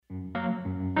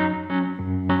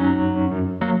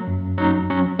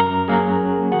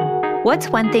What's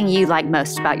one thing you like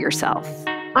most about yourself?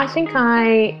 I think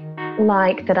I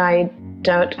like that I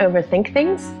don't overthink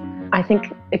things. I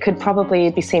think it could probably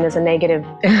be seen as a negative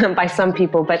by some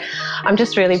people, but I'm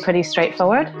just really pretty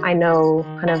straightforward. I know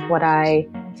kind of what I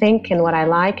think and what I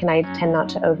like, and I tend not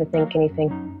to overthink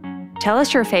anything. Tell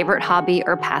us your favorite hobby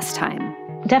or pastime.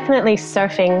 Definitely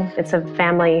surfing. It's a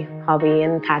family hobby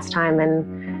and pastime,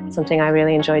 and something I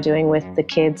really enjoy doing with the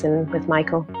kids and with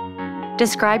Michael.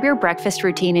 Describe your breakfast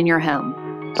routine in your home.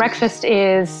 Breakfast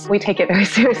we take it very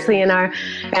seriously in our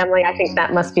family. I think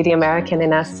that must be the American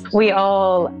in us.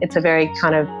 It's a very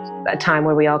kind of a time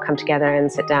where we all come together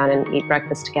and sit down and eat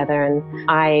breakfast together.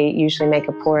 And I usually make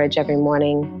a porridge every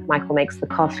morning. Michael makes the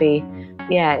coffee.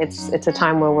 Yeah, it's a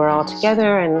time where we're all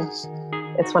together, and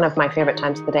it's one of my favorite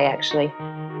times of the day, actually.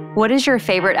 What is your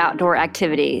favorite outdoor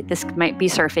activity? This might be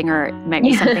surfing or it might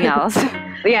be something else.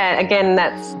 Yeah, again,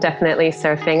 that's definitely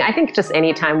surfing. I think just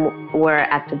any time we're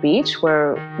at the beach,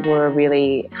 we're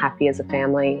really happy as a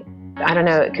family. I don't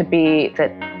know, it could be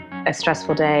that a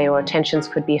stressful day or tensions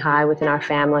could be high within our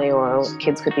family or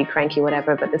kids could be cranky,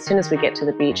 whatever. But as soon as we get to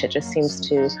the beach, it just seems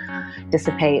to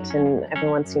dissipate and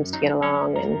everyone seems to get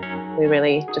along. And we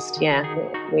really just,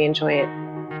 we enjoy it.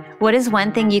 What is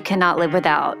one thing you cannot live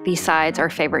without besides our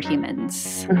favorite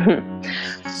humans?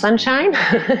 Sunshine.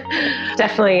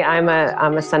 Definitely, I'm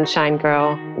a sunshine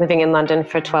girl. Living in London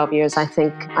for 12 years, I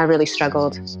think I really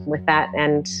struggled with that.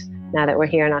 And now that we're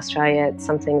here in Australia, it's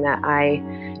something that I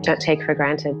don't take for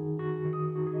granted.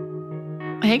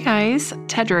 Hey guys,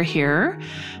 Tedra here.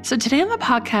 So today on the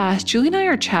podcast, Julie and I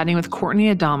are chatting with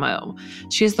Courtney Adamo.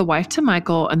 She is the wife to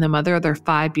Michael and the mother of their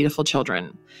 5 beautiful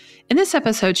children. In this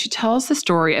episode, she tells the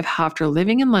story of how after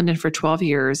living in London for 12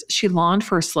 years, she longed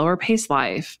for a slower paced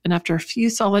life. And after a few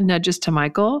solid nudges to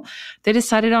Michael, they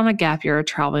decided on a gap year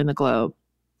traveling the globe.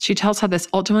 She tells how this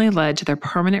ultimately led to their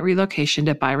permanent relocation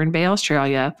to Byron Bay,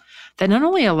 Australia, that not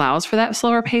only allows for that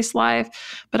slower paced life,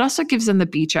 but also gives them the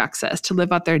beach access to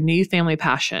live out their new family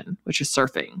passion, which is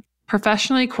surfing.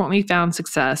 Professionally, Courtney found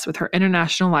success with her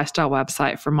international lifestyle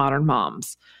website for modern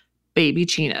moms, Baby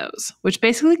Chinos, which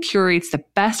basically curates the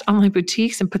best online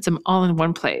boutiques and puts them all in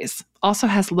one place. Also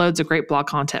has loads of great blog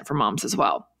content for moms as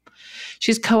well.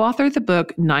 She's co-authored the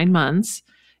book 9 Months.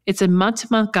 It's a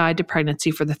month-to-month guide to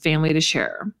pregnancy for the family to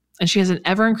share. And she has an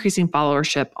ever-increasing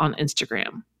followership on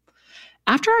Instagram.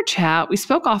 After our chat, we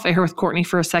spoke off air with Courtney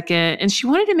for a second, and she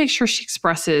wanted to make sure she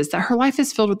expresses that her life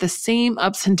is filled with the same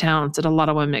ups and downs that a lot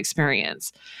of women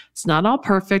experience. It's not all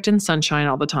perfect and sunshine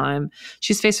all the time.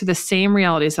 She's faced with the same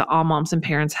realities that all moms and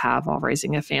parents have while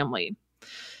raising a family.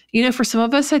 You know, for some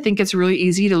of us, I think it's really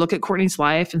easy to look at Courtney's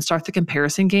life and start the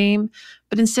comparison game.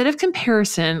 But instead of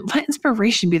comparison, let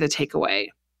inspiration be the takeaway.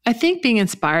 I think being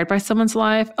inspired by someone's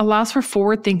life allows for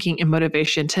forward thinking and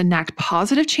motivation to enact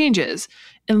positive changes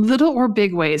in little or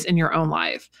big ways in your own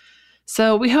life.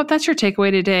 So we hope that's your takeaway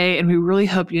today, and we really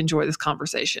hope you enjoy this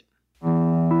conversation.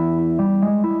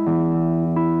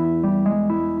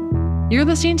 You're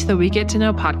listening to the We Get to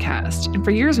Know podcast, and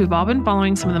for years we've all been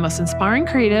following some of the most inspiring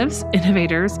creatives,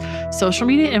 innovators, social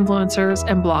media influencers,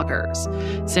 and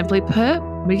bloggers. Simply put,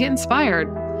 we get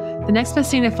inspired. The next best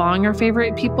thing to following our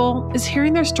favorite people is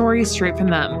hearing their stories straight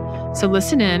from them. So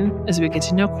listen in as we get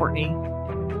to know Courtney.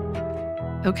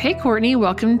 Okay, Courtney,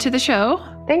 welcome to the show.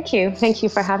 Thank you. Thank you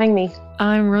for having me.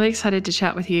 I'm really excited to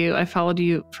chat with you. I followed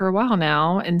you for a while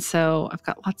now, and so I've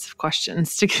got lots of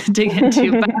questions to dig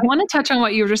into. But I want to touch on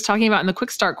what you were just talking about in the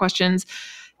quick start questions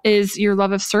is your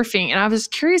love of surfing. And I was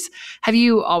curious, have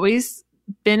you always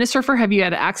been a surfer? Have you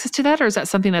had access to that, or is that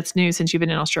something that's new since you've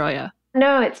been in Australia?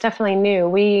 No, it's definitely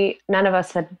new. None of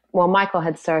us Michael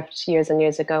had surfed years and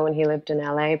years ago when he lived in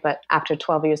LA, but after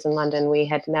 12 years in London, he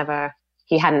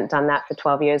hadn't done that for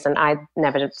 12 years, and I'd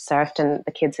never surfed, and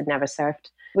the kids had never surfed.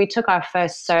 We took our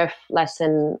first surf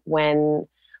lesson when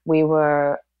we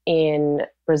were in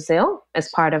Brazil as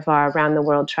part of our round the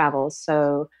world travels.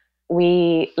 So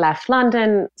we left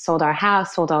London, sold our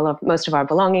house, sold most of our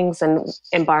belongings, and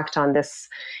embarked on this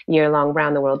year-long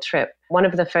round the world trip. One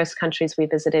of the first countries we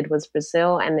visited was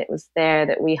Brazil, and it was there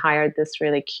that we hired this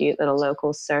really cute little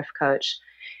local surf coach,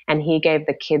 and he gave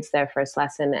the kids their first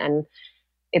lesson. And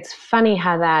it's funny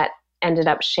how that ended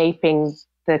up shaping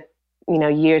the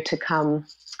year to come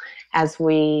as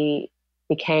we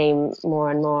became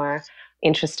more and more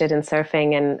interested in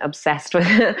surfing and obsessed with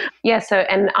it.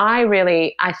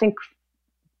 I think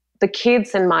the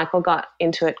kids and Michael got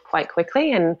into it quite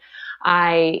quickly, and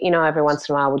I, every once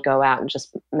in a while would go out and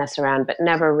just mess around, but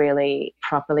never really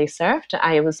properly surfed.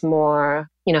 I was more,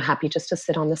 happy just to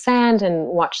sit on the sand and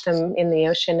watch them in the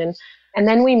ocean. And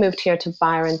then we moved here to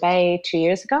Byron Bay 2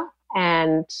 years ago.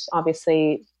 And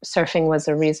obviously surfing was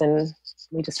a reason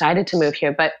we decided to move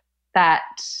here. But that,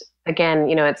 again,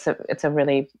 it's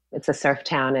a surf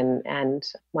town, and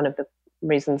one of the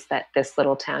reasons that this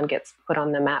little town gets put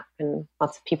on the map and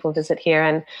lots of people visit here.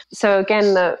 And so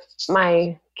again,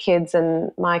 my kids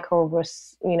and Michael were,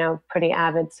 pretty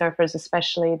avid surfers,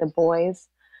 especially the boys.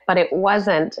 But it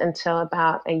wasn't until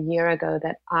about a year ago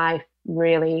that I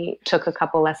really took a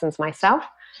couple lessons myself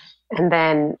and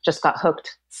then just got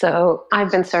hooked. So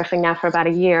I've been surfing now for about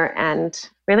a year and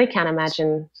really can't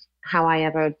imagine how I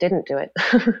ever didn't do it.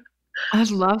 I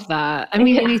love that. I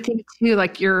mean, and you think too,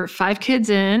 like you're 5 kids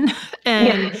in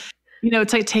and,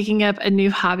 it's like taking up a new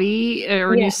hobby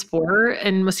or a new sport.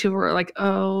 And most people are like,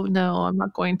 oh, no, I'm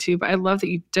not going to. But I love that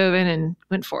you dove in and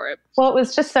went for it. Well, it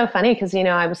was just so funny because,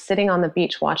 I was sitting on the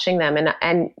beach watching them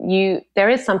and there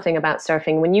is something about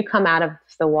surfing. When you come out of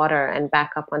the water and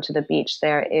back up onto the beach,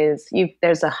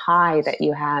 there's a high that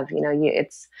you have,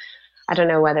 it's, I don't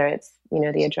know whether it's, the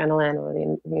adrenaline or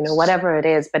the, whatever it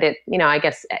is, but I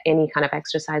guess any kind of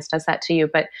exercise does that to you.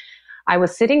 But I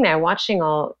was sitting there watching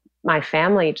all my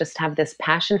family just have this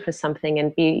passion for something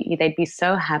and they'd be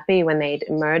so happy when they'd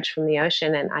emerge from the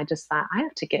ocean. And I just thought, I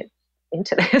have to get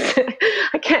into this.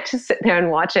 I can't just sit there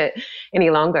and watch it any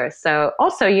longer. So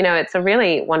also, it's a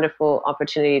really wonderful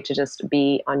opportunity to just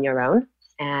be on your own.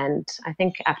 And I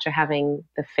think after having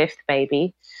the 5th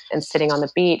baby and sitting on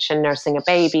the beach and nursing a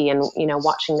baby and,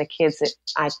 watching the kids,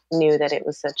 I knew that it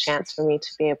was a chance for me to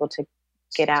be able to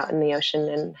get out in the ocean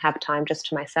and have time just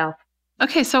to myself.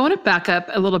 Okay, so I want to back up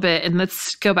a little bit and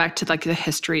let's go back to like the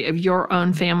history of your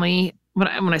own family. When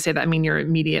I say that, I mean your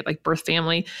immediate like birth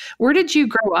family. Where did you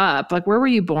grow up? Like, where were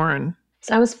you born?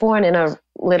 So I was born in a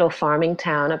little farming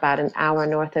town about an hour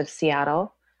north of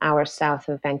Seattle, hour south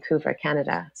of Vancouver,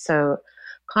 Canada. So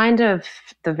kind of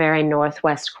the very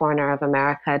northwest corner of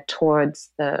America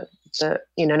towards the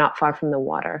not far from the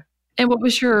water. And what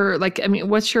was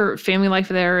what's your family life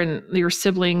there and your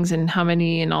siblings and how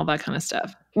many and all that kind of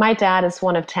stuff? My dad is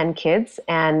one of 10 kids.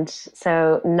 And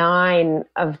so 9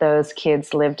 of those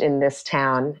kids lived in this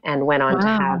town and went on to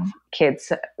have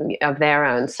kids of their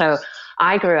own. So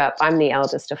I'm the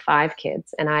eldest of 5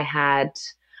 kids, and I had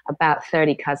about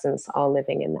 30 cousins all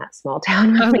living in that small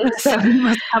town with me. So,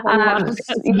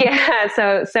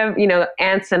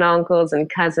 aunts and uncles and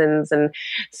cousins and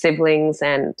siblings.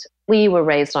 And we were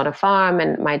raised on a farm,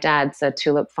 and my dad's a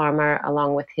tulip farmer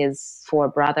along with his 4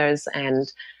 brothers.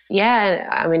 And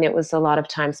it was a lot of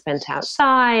time spent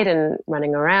outside and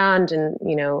running around and,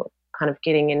 kind of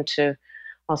getting into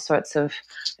all sorts of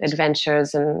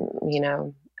adventures and,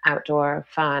 outdoor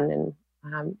fun. And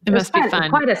it must be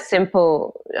fun. Quite a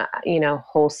simple,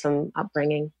 wholesome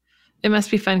upbringing. It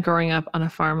must be fun growing up on a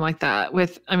farm like that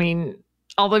with,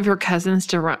 all of your cousins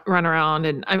to run around.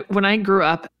 And when I grew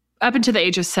up until the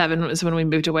age of 7 was when we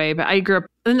moved away. But I grew up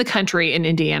in the country in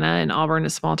Indiana, in Auburn, a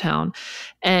small town.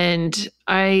 And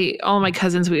all my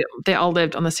cousins, they all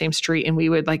lived on the same street, and we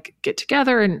would like get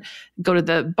together and go to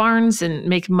the barns and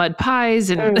make mud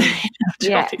pies and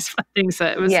do all these fun things.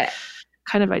 That it was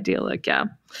kind of idyllic. Yeah.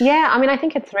 Yeah. I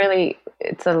think it's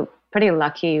a pretty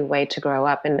lucky way to grow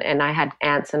up. And I had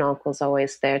aunts and uncles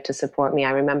always there to support me.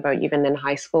 I remember even in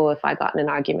high school, if I got in an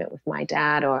argument with my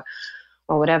dad or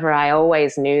whatever, I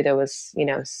always knew there was,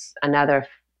 another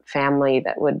family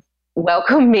that would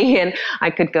welcome me, and I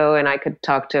could go and I could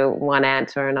talk to one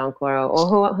aunt or an uncle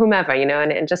or whomever,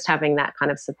 and just having that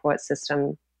kind of support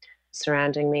system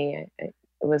surrounding me. It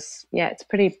was, it's a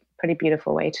pretty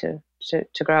beautiful way to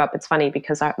grow up. It's funny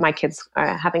because my kids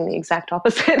are having the exact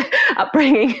opposite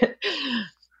upbringing.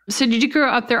 So did you grow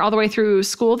up there all the way through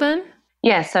school then?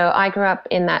 Yeah, so I grew up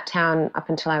in that town up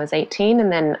until I was 18,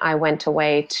 and then I went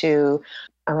to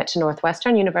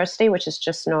Northwestern University, which is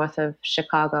just north of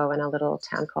Chicago in a little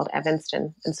town called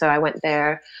Evanston. And so I went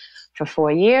there for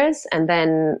 4 years, and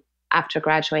then after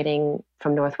graduating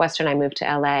from Northwestern, I moved to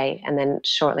LA, and then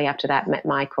shortly after that met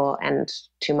Michael, and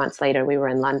 2 months later we were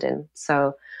in London.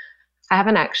 So I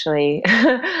haven't actually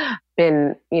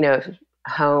been,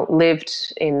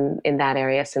 lived in that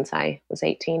area since I was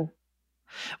 18.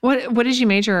 What did you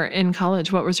major in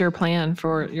college? What was your plan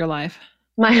for your life?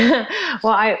 I'm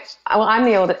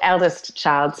the eldest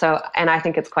child, and I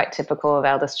think it's quite typical of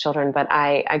eldest children, but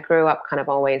I grew up kind of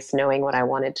always knowing what I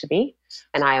wanted to be,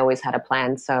 and I always had a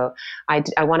plan. So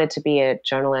I wanted to be a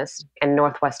journalist, and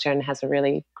Northwestern has a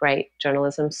really great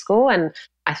journalism school. And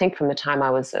I think from the time I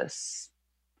was a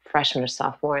freshman or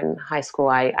sophomore in high school,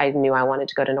 I knew I wanted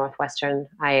to go to Northwestern.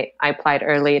 I applied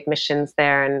early admissions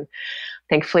there, and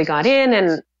thankfully got in,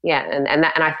 and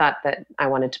I thought that I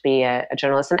wanted to be a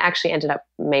journalist, and actually ended up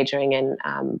majoring in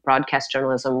broadcast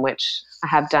journalism, which I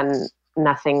have done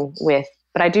nothing with,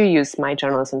 but I do use my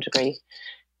journalism degree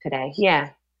today. Yeah.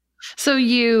 So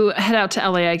you head out to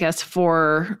LA, I guess,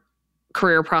 for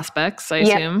career prospects, I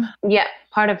assume. Yeah.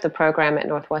 Part of the program at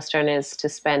Northwestern is to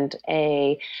spend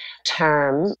a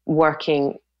term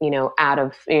working, out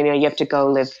of, you have to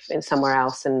go live in somewhere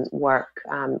else and work.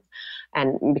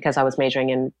 And because I was majoring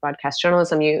in broadcast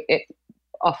journalism, it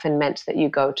often meant that you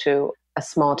go to a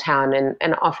small town,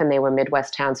 and often they were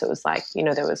Midwest towns. It was like,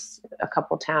 there was a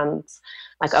couple towns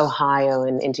like Ohio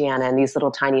and Indiana, and these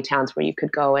little tiny towns where you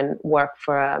could go and work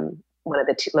for one of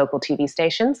the local TV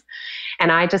stations.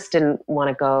 And I just didn't want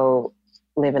to go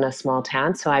live in a small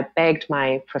town. So I begged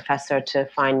my professor to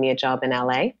find me a job in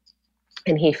LA.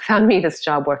 And he found me this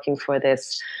job working for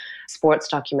this sports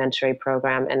documentary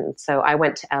program. And so I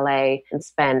went to LA and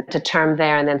spent a term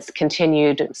there, and then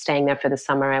continued staying there for the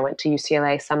summer. I went to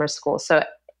UCLA summer school. So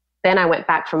then I went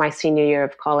back for my senior year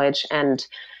of college and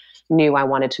knew I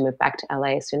wanted to move back to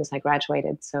LA as soon as I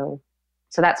graduated. So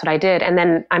that's what I did. And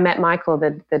then I met Michael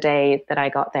the day that I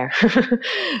got there.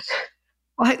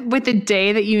 With the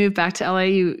day that you moved back to LA,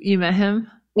 you met him?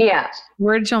 Yeah.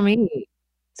 Where did y'all meet?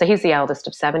 So he's the eldest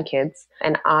of 7 kids,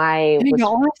 and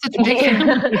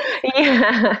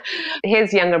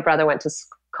his younger brother went to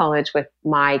college with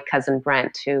my cousin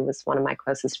Brent, who was one of my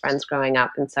closest friends growing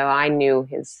up. And so I knew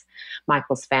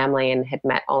Michael's family and had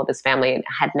met all of his family and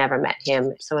had never met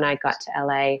him. So when I got to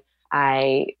LA,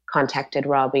 I contacted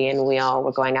Robbie, and we all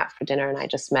were going out for dinner, and I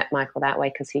just met Michael that way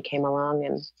because he came along,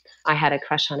 and I had a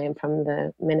crush on him from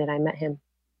the minute I met him.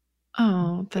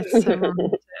 Oh, that's so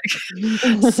romantic.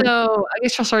 So I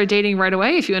guess y'all started dating right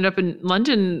away if you end up in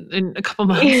London in a couple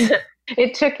months.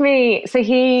 It took me, so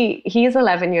he's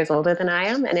 11 years older than I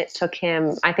am, and it took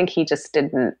him, I think he just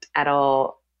didn't at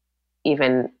all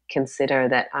even consider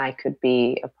that I could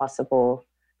be a possible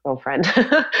girlfriend.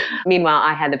 Meanwhile,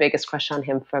 I had the biggest crush on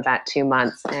him for about 2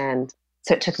 months, and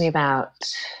so it took me about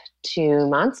 2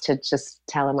 months to just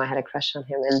tell him I had a crush on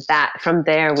him. And that from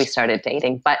there we started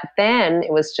dating. But then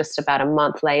it was just about a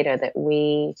month later that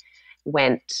we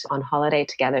went on holiday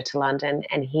together to London,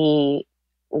 and he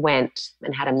went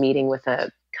and had a meeting with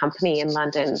a company in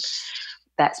London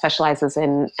that specializes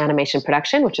in animation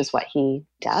production, which is what he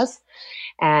does.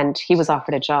 And he was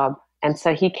offered a job. And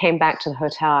so he came back to the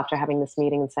hotel after having this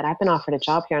meeting and said, I've been offered a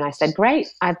job here. And I said, great,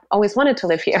 I've always wanted to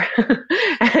live here.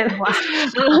 And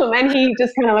he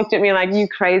just kind of looked at me like, you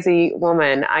crazy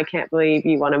woman, I can't believe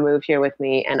you want to move here with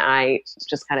me. And I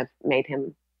just kind of made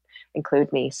him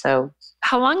include me. So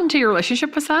how long into your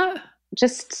relationship was that?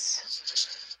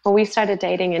 We started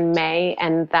dating in May,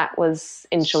 and that was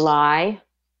in July.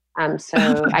 So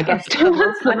I guess 2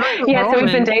 months. So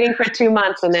we've been dating for 2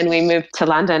 months, and then we moved to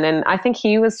London. And I think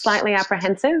he was slightly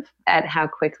apprehensive at how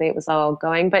quickly it was all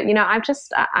going. But,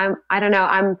 I don't know.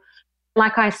 I'm,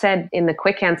 like I said in the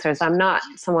quick answers, I'm not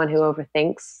someone who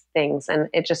overthinks things, and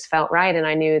it just felt right. And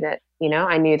I knew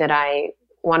that I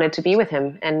wanted to be with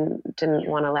him and didn't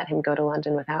want to let him go to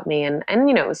London without me. And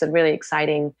it was a really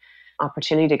exciting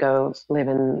opportunity to go live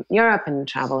in Europe and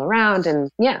travel around, and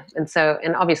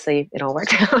obviously it all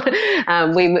worked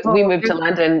out. We moved to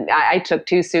London. I took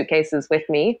 2 suitcases with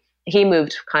me. He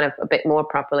moved kind of a bit more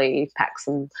properly. He packed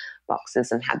some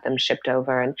boxes and had them shipped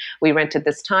over, and we rented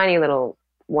this tiny little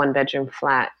 1-bedroom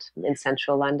flat in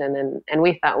central London, and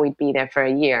we thought we'd be there for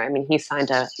a year. I mean, he signed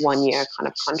a 1-year kind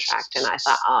of contract, and I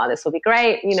thought, this will be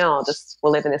great.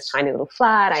 We'll live in this tiny little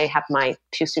flat. I have my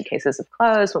 2 suitcases of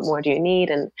clothes. What more do you need?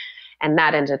 And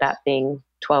that ended up being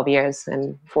 12 years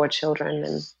and 4 children,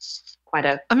 and what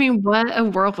a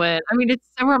whirlwind. It's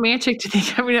so romantic to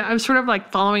think. I'm sort of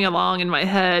like following along in my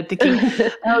head thinking,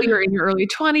 you're in your early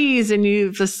 20s and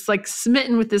you've just like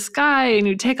smitten with this guy and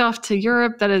you take off to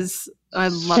Europe. I love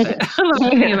it. I love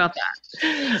thinking about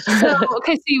that. So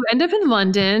you end up in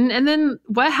London, and then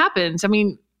what happens?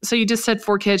 So you just said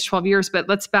 4 kids, 12 years, but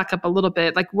let's back up a little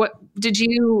bit. Like, what did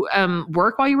you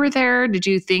work while you were there? Did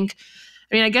you think,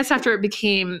 I guess after it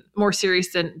became more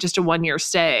serious than just a 1-year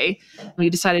stay, you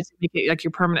decided to make it like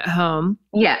your permanent home.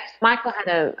 Yeah. Michael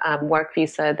had a work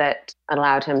visa that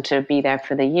allowed him to be there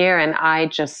for the year. And I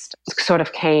just sort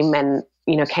of came and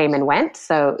went.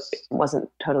 So wasn't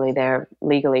totally there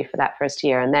legally for that first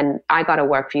year. And then I got a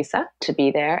work visa to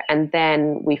be there. And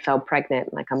then we fell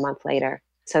pregnant like a month later.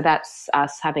 So that's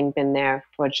us having been there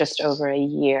for just over a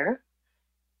year.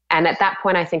 And at that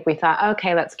point, I think we thought,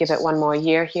 okay, let's give it 1 more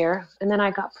year here. And then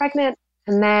I got pregnant.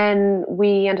 And then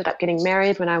we ended up getting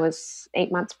married when I was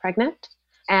 8 months pregnant.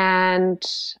 and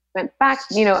went back,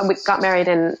 and we got married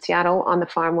in Seattle on the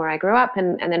farm where I grew up,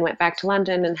 and then went back to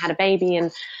London and had a baby.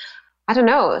 And I don't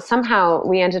know, somehow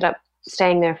we ended up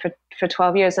staying there for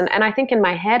 12 years. And I think in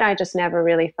my head, I just never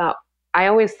really thought, I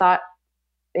always thought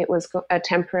it was a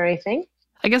temporary thing.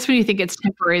 I guess when you think it's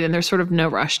temporary, then there's sort of no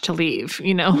rush to leave,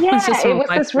 Yeah, it was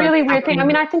this really weird thing. I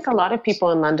mean, I think a lot of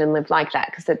people in London live like that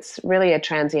because it's really a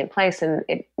transient place, and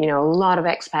a lot of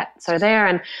expats are there,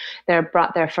 and they're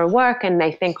brought there for work, and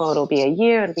they think, it'll be a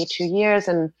year, it'll be 2 years,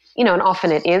 and and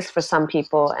often it is for some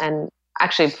people. And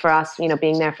actually for us,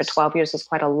 being there for 12 years was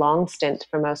quite a long stint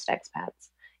for most expats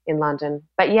in London.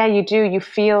 But yeah, you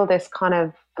feel this kind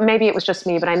of, maybe it was just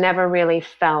me, but I never really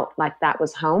felt like that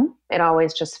was home. It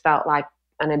always just felt like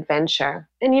an adventure.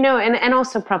 And, and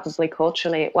also probably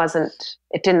culturally,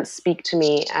 it didn't speak to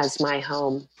me as my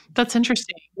home. That's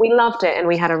interesting. We loved it, and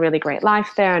we had a really great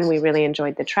life there, and we really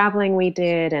enjoyed the traveling we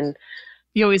did. And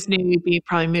you always knew you'd be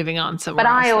probably moving on somewhere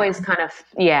else. But I always kind of,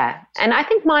 yeah. And I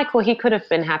think Michael, he could have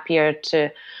been happier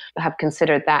to have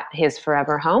considered that his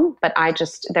forever home. But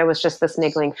there was just this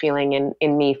niggling feeling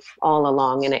in me all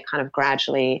along, and it kind of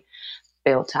gradually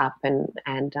built up,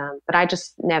 but I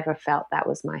just never felt that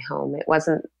was my home. It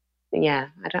wasn't. Yeah,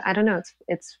 I don't know.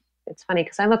 It's funny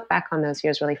because I look back on those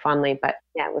years really fondly, but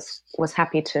yeah, was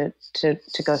happy to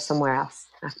go somewhere else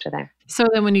after there. So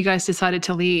then, when you guys decided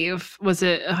to leave, was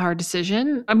it a hard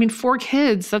decision? I mean, 4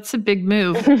 kids—that's a big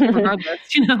move, regardless,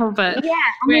 But yeah,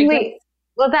 I mean,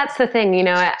 well, that's the thing,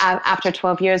 after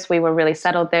 12 years, we were really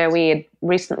settled there. We had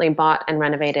recently bought and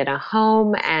renovated a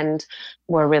home, and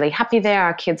we're really happy there.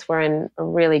 Our kids were in a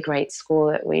really great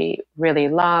school that we really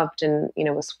loved, and,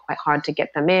 it was quite hard to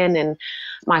get them in. And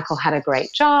Michael had a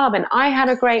great job, and I had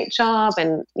a great job.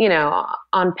 And,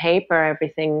 on paper,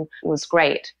 everything was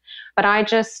great. But I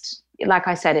just, like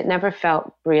I said, it never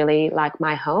felt really like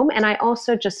my home. And I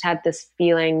also just had this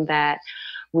feeling that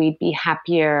we'd be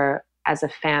happier as a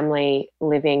family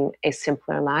living a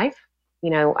simpler life.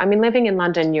 I mean, living in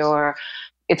London,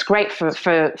 it's great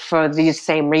for these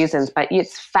same reasons, but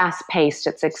it's fast paced,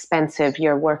 it's expensive.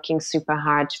 You're working super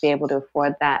hard to be able to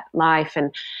afford that life.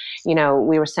 And,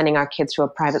 we were sending our kids to a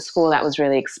private school that was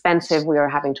really expensive. We were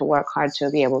having to work hard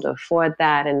to be able to afford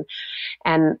that.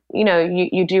 And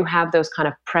you do have those kind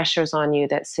of pressures on you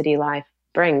that city life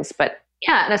brings. But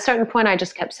yeah, at a certain point, I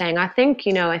just kept saying, I think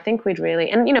we'd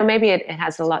really, and, maybe it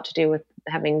has a lot to do with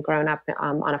having grown up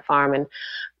on a farm in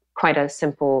quite a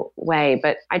simple way,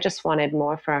 but I just wanted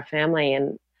more for our family.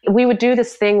 And we would do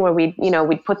this thing where we'd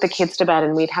put the kids to bed,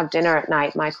 and we'd have dinner at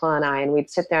night, Michael and I, and we'd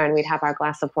sit there and we'd have our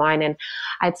glass of wine. And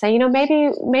I'd say,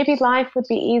 maybe life would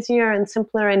be easier and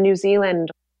simpler in New Zealand.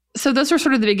 So those were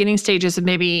sort of the beginning stages of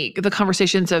maybe the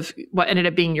conversations of what ended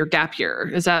up being your gap year.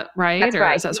 Is that right? That's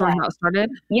right. Is that sort of how it started?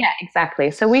 Yeah,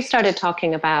 exactly. So we started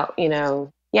talking about,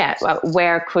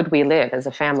 where could we live as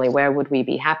a family? Where would we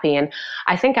be happy? And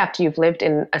I think after you've lived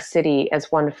in a city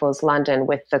as wonderful as London,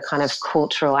 with the kind of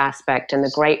cultural aspect and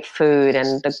the great food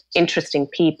and the interesting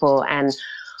people and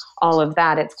all of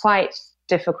that, it's quite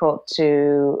difficult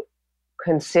to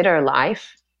consider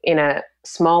life in a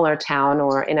smaller town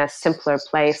or in a simpler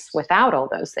place without all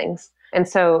those things. And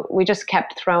so we just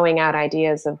kept throwing out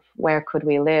ideas of where could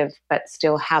we live, but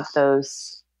still have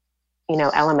those,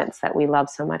 elements that we love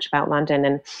so much about London.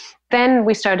 And then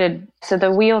so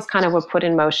the wheels kind of were put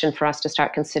in motion for us to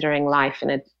start considering life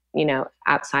in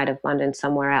outside of London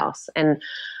somewhere else. And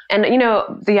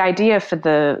the idea for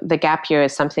the gap year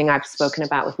is something I've spoken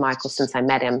about with Michael since I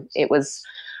met him.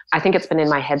 I think it's been in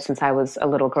my head since I was a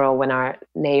little girl, when our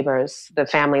neighbors, the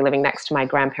family living next to my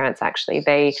grandparents, actually,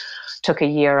 they took a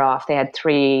year off. They had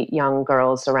 3 young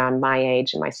girls around my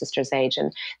age and my sister's age,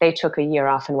 and they took a year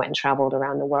off and went and traveled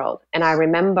around the world. And I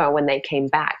remember when they came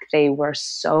back, they were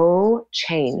so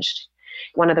changed.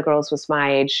 One of the girls was my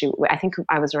age. I think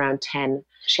I was around 10.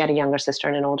 She had a younger sister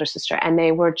and an older sister, and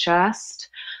they were just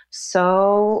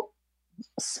so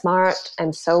smart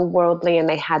and so worldly, and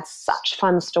they had such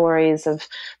fun stories of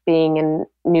being in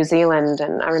New Zealand.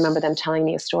 And I remember them telling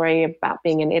me a story about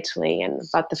being in Italy and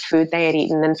about the food they had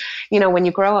eaten. And when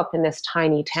you grow up in this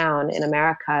tiny town in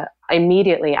America,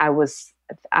 immediately I was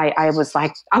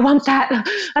like, I want that.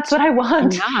 That's what I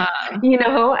want.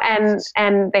 Yeah.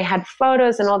 And they had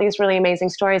photos and all these really amazing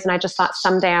stories. And I just thought,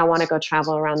 someday I want to go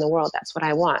travel around the world. That's what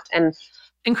I want. And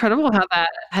incredible how that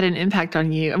had an impact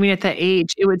on you. I mean, at that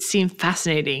age, it would seem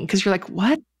fascinating because you're like,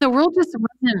 what? The world just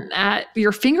wasn't at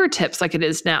your fingertips like it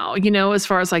is now, as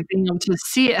far as like being able to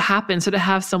see it happen. So to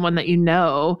have someone that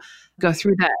go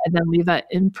through that and then leave that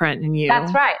imprint in you.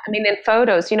 That's right. I mean, in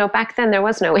photos, back then there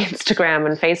was no Instagram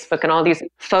and Facebook and all these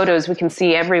photos we can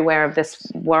see everywhere of this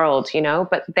world,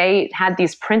 but they had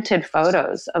these printed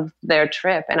photos of their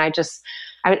trip. And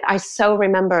I so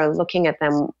remember looking at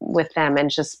them with them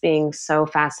and just being so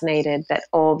fascinated that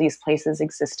all these places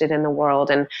existed in the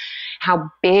world and how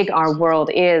big our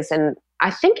world is. And I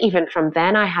think even from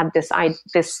then I had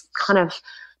this kind of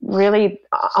really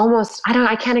almost,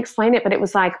 I can't explain it, but it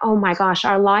was like, oh my gosh,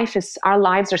 our lives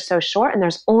are so short and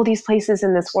there's all these places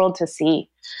in this world to see.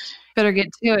 Better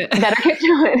get to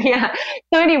it. Yeah.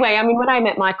 So anyway, I mean, when I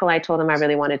met Michael, I told him I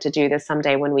really wanted to do this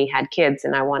someday when we had kids,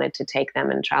 and I wanted to take them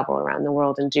and travel around the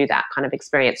world and do that kind of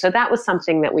experience. So that was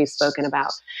something that we've spoken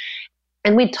about.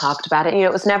 And we talked about it.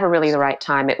 It was never really the right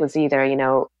time. It was either,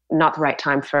 not the right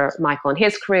time for Michael and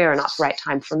his career, or not the right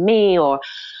time for me, or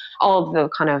all the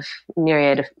kind of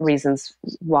myriad of reasons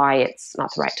why it's not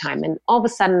the right time. And all of a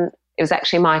sudden, it was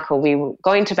actually Michael. We were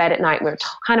going to bed at night. We were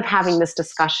kind of having this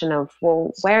discussion of,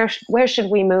 well, where should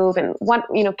we move, and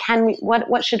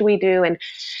what should we do? And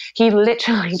he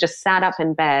literally just sat up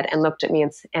in bed and looked at me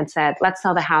and said, "Let's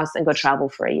sell the house and go travel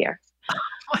for a year."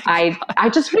 I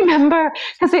just remember,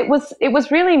 because it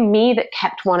was really me that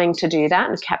kept wanting to do that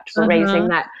and kept raising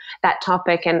that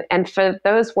topic, and for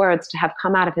those words to have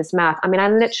come out of his mouth, I mean,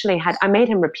 I made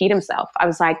him repeat himself. I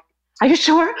was like, "Are you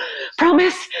sure?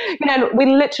 Promise?" We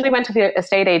literally went to the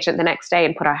estate agent the next day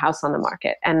and put our house on the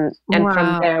market. And Wow.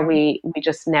 From there, we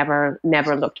just never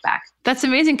looked back. That's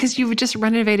amazing, because you just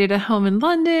renovated a home in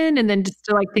London and then just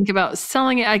to think about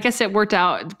selling it. I guess it worked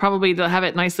out probably to have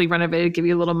it nicely renovated, give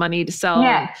you a little money to sell.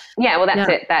 Yeah. Well, that's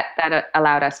it. That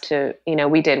allowed us to,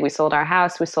 we sold our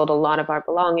house, we sold a lot of our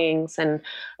belongings, and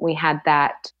we had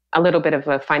a little bit of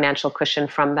a financial cushion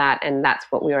from that. And that's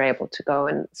what we were able to go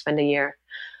and spend a year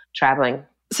traveling.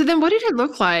 So then what did it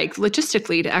look like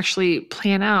logistically to actually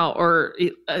plan out or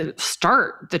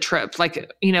start the trip?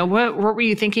 What were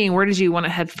you thinking? Where did you want to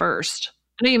head first?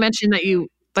 I know you mentioned that you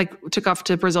took off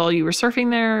to Brazil. You were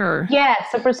surfing there, or? Yeah,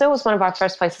 so Brazil was one of our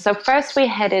first places. So first we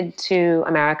headed to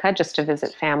America just to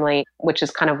visit family, which is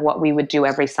kind of what we would do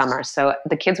every summer. So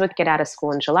the kids would get out of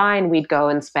school in July and we'd go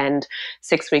and spend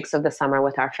 6 weeks of the summer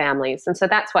with our families. And so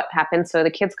that's what happened. So the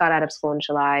kids got out of school in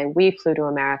July. We flew to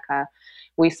America.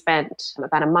 We spent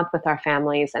about a month with our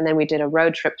families, and then we did a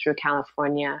road trip through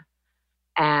California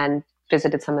and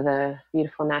visited some of the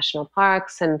beautiful national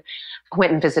parks, and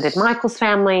went and visited Michael's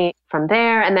family from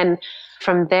there. And then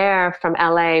from there, from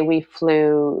LA, we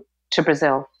flew to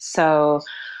Brazil. So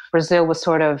Brazil was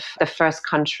sort of the first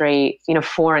country,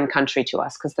 foreign country to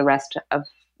us, because the rest of,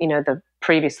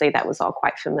 previously that was all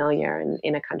quite familiar and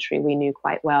in a country we knew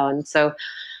quite well. And so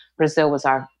Brazil was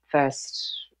our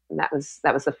first. That was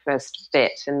the first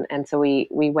bit. And so we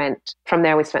went from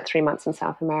there. We spent 3 months in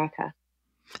South America.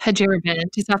 Had you ever been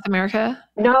to South America?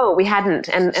 No, we hadn't.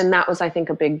 And that was, I think,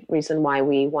 a big reason why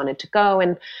we wanted to go.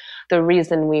 And the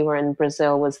reason we were in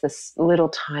Brazil was this little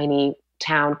tiny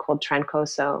town called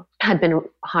Trancoso had been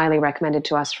highly recommended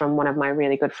to us from one of my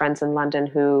really good friends in London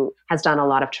who has done a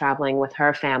lot of traveling with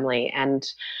her family. And,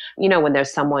 when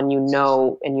there's someone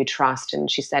and you trust, and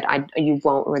she said, you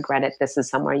won't regret it. This is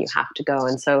somewhere you have to go.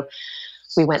 And so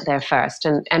we went there first.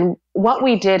 And what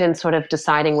we did in sort of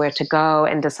deciding where to go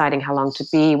and deciding how long to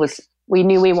be was we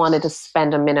knew we wanted to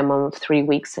spend a minimum of 3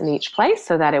 weeks in each place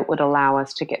so that it would allow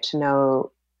us to get to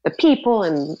know the people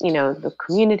and, the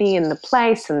community and the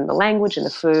place and the language and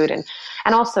the food, and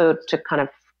also to kind of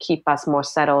keep us more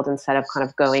settled instead of kind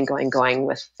of going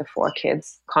with the 4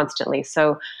 kids constantly.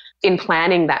 So in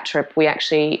planning that trip, we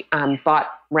actually bought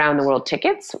round the world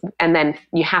tickets, and then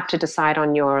you have to decide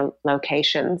on your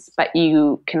locations, but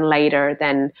you can later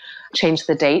then change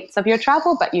the dates of your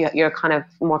travel, but you're kind of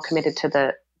more committed to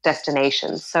the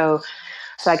destination. So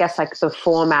I guess the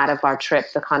format of our trip,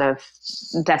 the kind of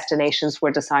destinations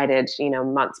were decided,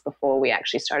 months before we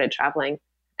actually started traveling.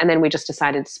 And then we just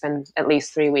decided to spend at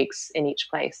least 3 weeks in each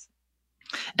place.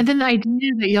 And then the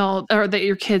idea that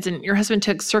your kids and your husband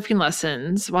took surfing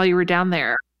lessons while you were down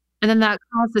there, and then that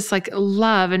caused this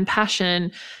love and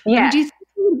passion. Yeah. Do you think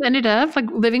you would have ended up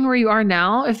living where you are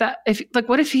now?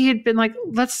 What if he had been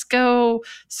let's go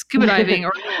scuba diving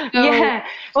or go... Yeah.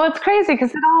 Well, it's crazy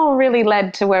because it all really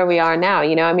led to where we are now.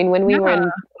 I mean, when we were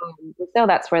in Brazil,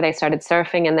 that's where they started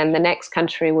surfing. And then the next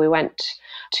country we went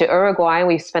to Uruguay.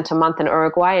 We spent a month in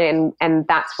Uruguay, and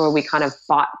that's where we kind of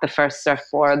bought the first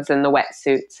surfboards and the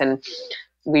wetsuits, and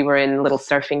we were in little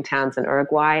surfing towns in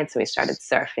Uruguay. And so we started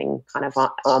surfing kind of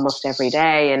almost every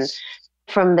day. And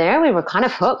from there we were kind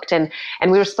of hooked, and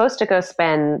we were supposed to go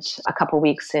spend a couple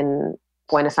weeks in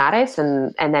Buenos Aires,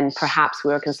 and then perhaps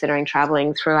we were considering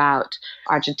traveling throughout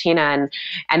Argentina,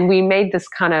 and we made this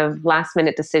kind of last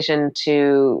minute decision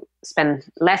to spend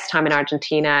less time in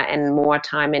Argentina and more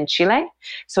time in Chile.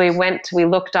 So we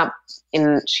looked up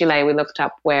in Chile, we looked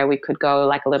up where we could go,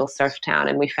 like a little surf town,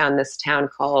 and we found this town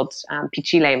called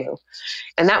Pichilemu.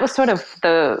 And that was sort of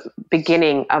the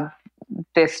beginning of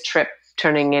this trip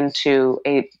turning into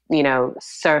a,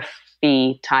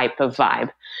 surfy type of vibe.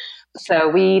 So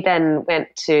we then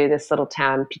went to this little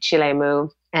town, Pichilemu,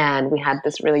 and we had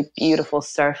this really beautiful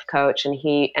surf coach, and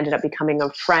he ended up becoming a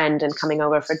friend and coming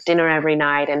over for dinner every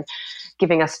night and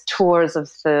giving us tours of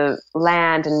the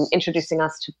land and introducing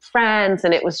us to friends.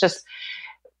 And it was just,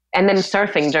 and then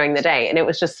surfing during the day. And it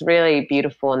was just really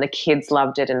beautiful. And the kids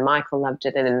loved it, and Michael loved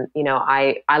it. And,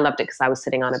 I loved it because I was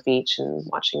sitting on a beach and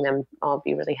watching them all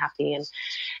be really happy.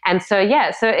 And so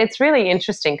it's really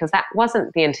interesting because that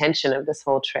wasn't the intention of this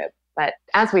whole trip. But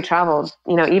as we traveled,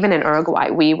 even in Uruguay,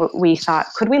 we thought,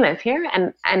 could we live here?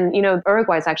 And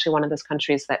Uruguay is actually one of those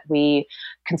countries that we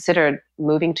considered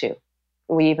moving to.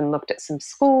 We even looked at some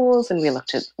schools, and we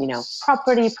looked at,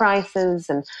 property prices,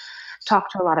 and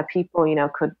talked to a lot of people,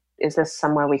 is this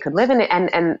somewhere we could live in?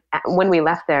 And when we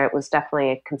left there, it was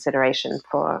definitely a consideration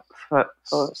for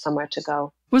somewhere to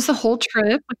go. Was the whole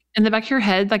trip, in the back of your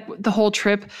head, like the whole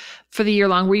trip for the year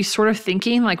long, were you sort of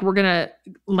thinking like we're going to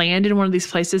land in one of these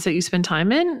places that you spend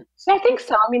time in? I think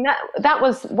so. I mean, that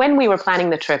was when we were planning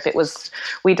the trip.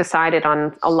 We decided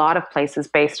on a lot of places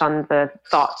based on the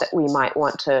thought that we might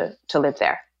want to live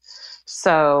there.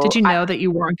 So did you know that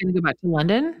you weren't going to go back to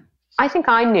London? I think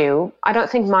I knew. I don't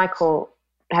think Michael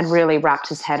had really wrapped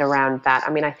his head around that.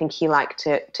 I mean, I think he liked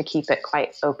to keep it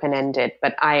quite open-ended,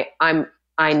 but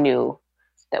I knew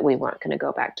that we weren't going to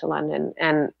go back to London.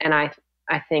 And I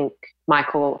think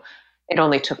Michael, it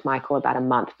only took Michael about a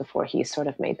month before he sort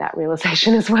of made that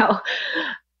realization as well.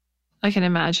 I can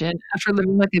imagine, after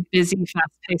living like a busy,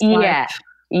 fast-paced life.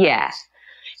 Yeah.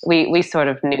 We sort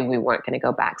of knew we weren't going to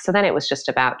go back. So then it was just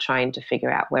about trying to figure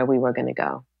out where we were going to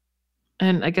go.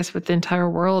 And I guess with the entire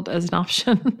world as an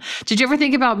option. Did you ever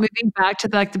think about moving back to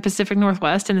the Pacific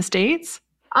Northwest in the States?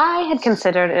 I had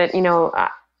considered it.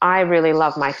 I really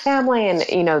love my family, and,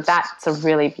 that's a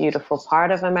really beautiful part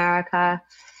of America.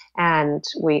 And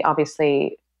we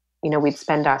obviously, we'd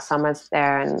spend our summers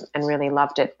there and really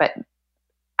loved it. But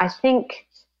I think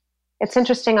it's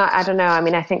interesting. I don't know. I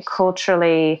mean, I think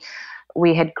culturally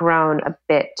we had grown a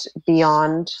bit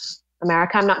beyond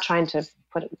America. I'm not trying to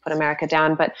put America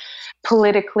down, but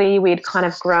politically we'd kind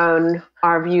of grown.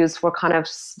 Our views were kind of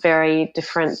very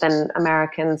different than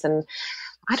Americans. And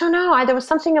I don't know, there was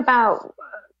something about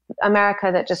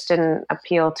America that just didn't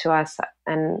appeal to us,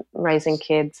 and raising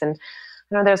kids. And,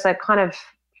 there's a kind of,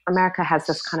 America has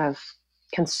this kind of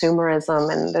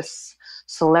consumerism and this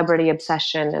celebrity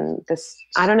obsession and this,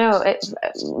 I don't know,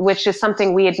 which is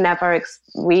something we had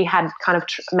kind of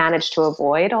managed to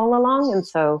avoid all along. And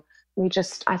so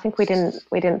I think we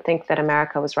didn't think that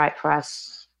America was right for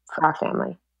us, for our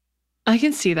family. I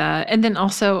can see that. And then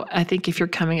also, I think if you're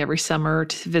coming every summer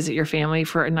to visit your family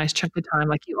for a nice chunk of time,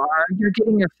 like you are, you're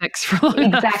getting your fix for long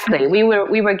enough. Exactly. We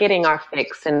were getting our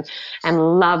fix and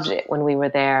loved it when we were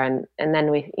there. And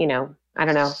then we, I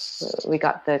don't know, we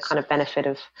got the kind of benefit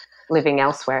of living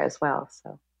elsewhere as well.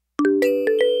 So.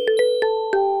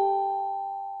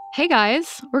 Hey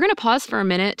guys, we're going to pause for a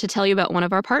minute to tell you about one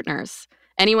of our partners.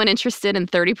 Anyone interested in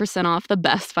 30% off the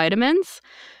best vitamins?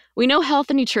 We know health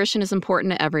and nutrition is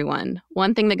important to everyone.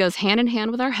 One thing that goes hand in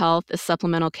hand with our health is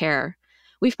supplemental care.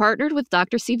 We've partnered with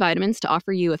Dr. C Vitamins to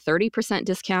offer you a 30%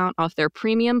 discount off their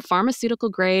premium pharmaceutical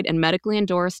grade and medically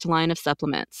endorsed line of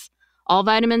supplements. All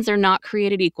vitamins are not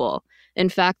created equal. In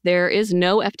fact, there is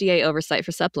no FDA oversight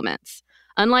for supplements.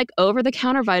 Unlike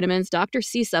over-the-counter vitamins, Dr.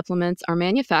 C supplements are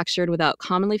manufactured without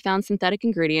commonly found synthetic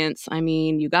ingredients. I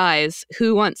mean, you guys,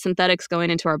 who wants synthetics going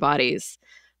into our bodies?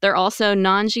 They're also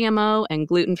non-GMO and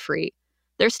gluten-free.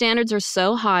 Their standards are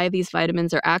so high, these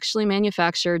vitamins are actually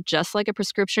manufactured just like a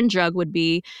prescription drug would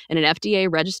be in an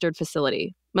FDA-registered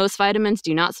facility. Most vitamins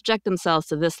do not subject themselves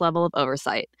to this level of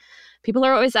oversight. People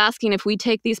are always asking if we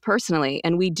take these personally,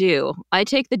 and we do. I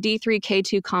take the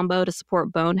D3K2 combo to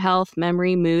support bone health,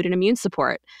 memory, mood, and immune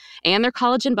support, and their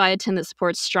collagen biotin that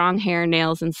supports strong hair,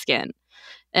 nails, and skin.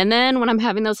 And then when I'm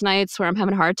having those nights where I'm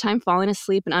having a hard time falling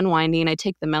asleep and unwinding, I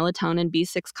take the melatonin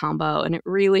B6 combo, and it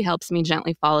really helps me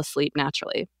gently fall asleep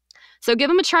naturally. So give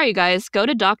them a try, you guys. Go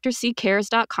to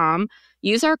drccares.com,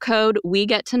 use our code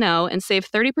WeGetToKnow, and save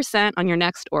 30% on your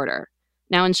next order.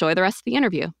 Now enjoy the rest of the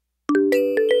interview.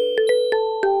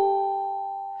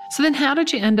 So then how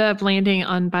did you end up landing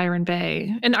on Byron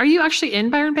Bay? And are you actually in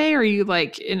Byron Bay, or are you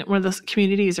in one of those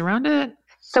communities around it?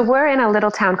 So we're in a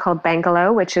little town called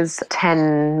Bangalow, which is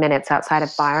 10 minutes outside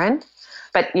of Byron.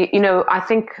 But, I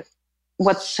think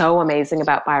what's so amazing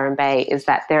about Byron Bay is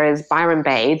that there is Byron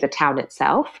Bay, the town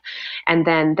itself, and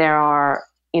then there are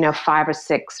 5 or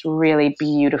 6 really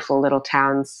beautiful little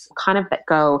towns kind of that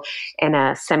go in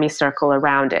a semicircle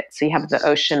around it. So you have the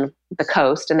ocean, the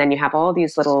coast, and then you have all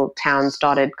these little towns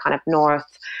dotted kind of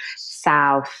north,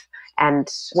 south, and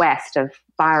west of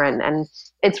Byron. And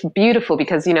it's beautiful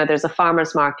because, there's a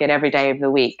farmer's market every day of the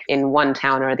week in one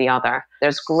town or the other.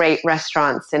 There's great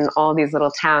restaurants in all these little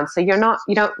towns. So you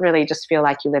don't really just feel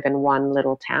like you live in one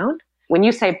little town. When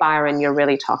you say Byron, you're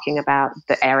really talking about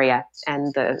the area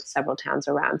and the several towns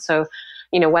around. So,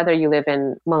 whether you live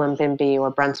in Mullumbimby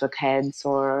or Brunswick Heads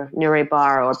or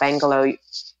Nurri-Bar or Bangalow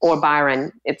or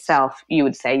Byron itself, you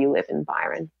would say you live in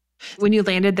Byron. When you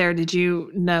landed there, did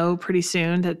you know pretty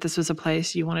soon that this was a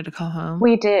place you wanted to call home?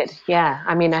 We did, yeah.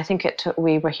 I mean, I think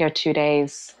we were here 2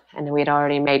 days and we'd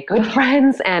already made good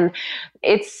friends, and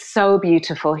it's so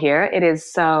beautiful here. It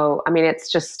is so,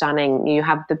 it's just stunning. You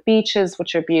have the beaches,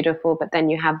 which are beautiful, but then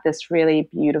you have this really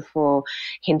beautiful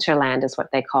hinterland is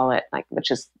what they call it, which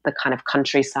is the kind of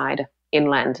countryside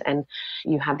inland, and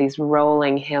you have these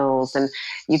rolling hills, and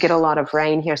you get a lot of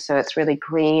rain here, so it's really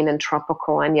green and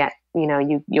tropical, and yet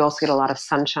you also get a lot of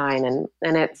sunshine,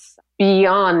 and it's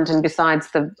beyond and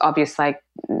besides the obvious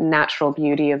natural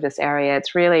beauty of this area.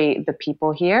 It's really the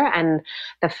people here, and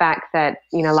the fact that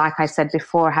like I said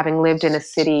before, having lived in a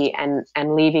city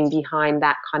and leaving behind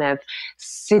that kind of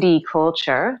city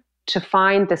culture, to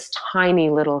find this tiny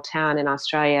little town in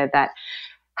Australia that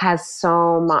has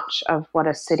so much of what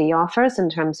a city offers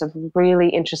in terms of really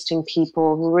interesting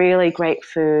people, really great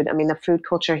food. The food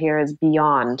culture here is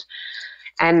beyond.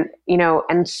 And,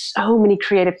 and so many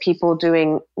creative people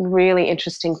doing really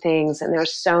interesting things. And there are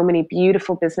so many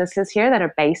beautiful businesses here that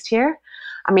are based here.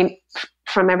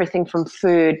 From everything from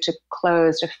food to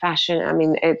clothes to fashion.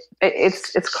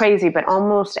 It's crazy, but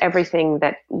almost everything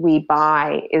that we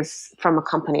buy is from a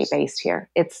company based here.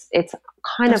 It's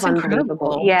kind That's of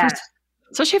unbelievable. Yeah.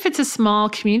 Especially if it's a small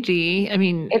community.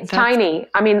 It's tiny.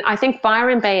 I think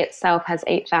Byron Bay itself has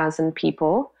 8,000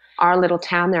 people. Our little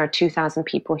town, there are 2,000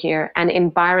 people here. And in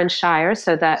Byron Shire,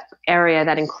 so that area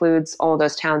that includes all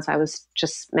those towns I was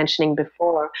just mentioning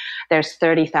before, there's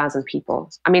 30,000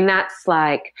 people. That's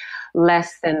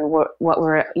less than what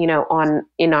we're,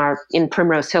 in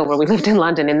Primrose Hill, where we lived in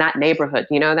London, in that neighborhood,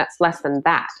 that's less than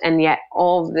that. And yet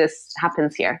all this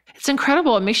happens here. It's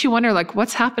incredible. It makes you wonder,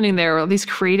 what's happening there? All these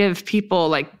creative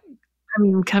people,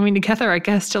 coming together, I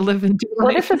guess, to live and do life.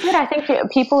 Well, this is it. I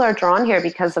think people are drawn here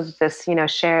because of this,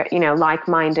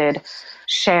 like-minded,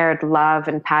 shared love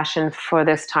and passion for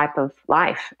this type of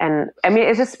life. And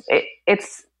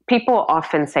it's people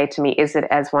often say to me, is it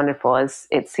as wonderful as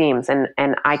it seems? And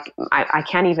I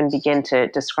can't even begin to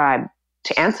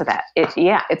answer that.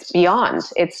 It's beyond.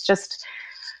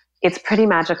 It's pretty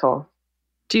magical.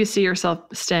 Do you see yourself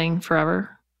staying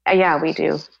forever? Yeah, we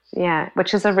do. Yeah,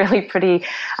 which is a really pretty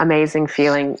amazing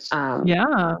feeling.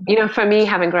 For me,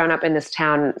 having grown up in this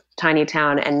tiny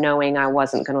town, and knowing I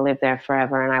wasn't going to live there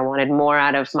forever and I wanted more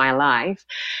out of my life.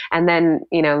 And then,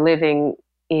 living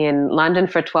in London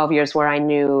for 12 years where I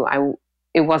knew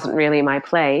it wasn't really my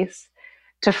place,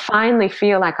 to finally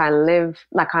feel like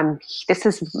this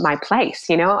is my place,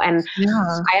 and I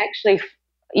actually,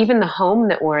 even the home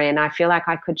that we're in, I feel like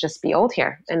I could just be old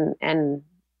here. And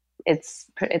it's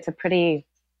a pretty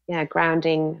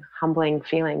grounding, humbling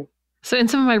feeling. So in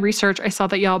some of my research, I saw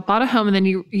that y'all bought a home and then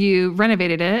you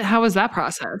renovated it. How was that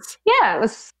process? Yeah,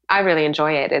 I really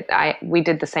enjoy it. We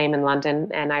did the same in London,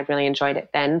 and I really enjoyed it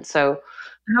then. So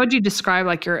how would you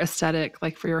describe your aesthetic,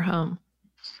 for your home?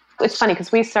 It's funny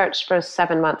because we searched for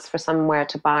 7 months for somewhere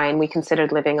to buy, and we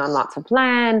considered living on lots of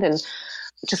land and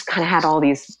just kind of had all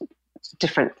these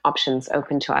different options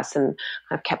open to us, and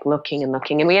I've kept looking and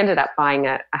looking, and we ended up buying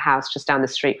a house just down the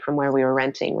street from where we were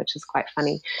renting, which is quite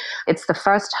funny. It's the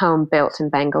first home built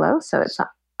in Bangalow, so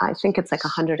I think it's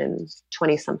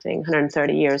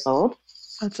 130 years old.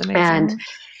 That's amazing. And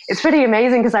it's pretty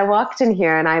amazing because I walked in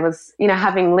here and I was,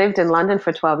 having lived in London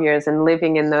for 12 years and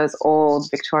living in those old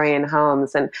Victorian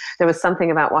homes, and there was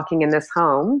something about walking in this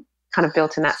home, kind of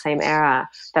built in that same era,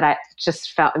 that I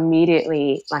just felt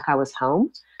immediately like I was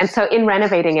home. And so in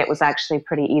renovating, it was actually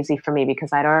pretty easy for me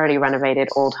because I'd already renovated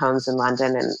old homes in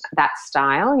London, and that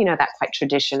style, that quite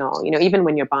traditional, even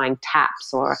when you're buying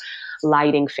taps or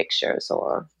lighting fixtures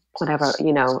or whatever,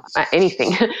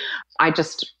 anything,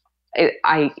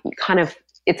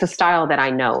 it's a style that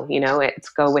I know, it's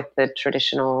go with the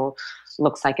traditional,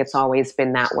 looks like it's always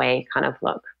been that way kind of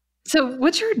look. So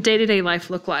what's your day-to-day life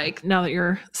look like now that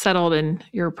you're settled in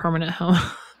your permanent home?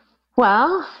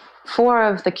 Well, 4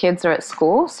 of the kids are at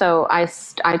school. So I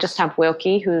just have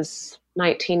Wilkie, who's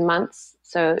 19 months.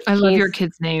 So I love your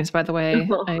kids' names, by the way.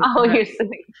 You're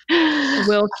silly.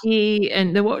 Wilkie,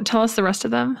 and tell us the rest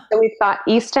of them. So we've got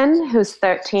Easton, who's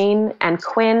 13, and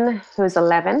Quinn, who's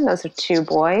 11. Those are 2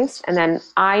 boys. And then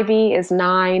Ivy is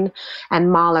 9, and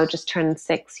Marlo just turned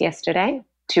 6 yesterday.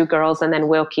 2 girls. And then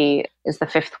Wilkie is the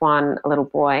 5th one, a little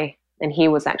boy. And he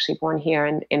was actually born here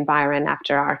in Byron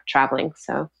after our traveling.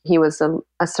 So he was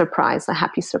a surprise, a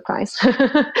happy surprise. I was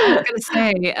going to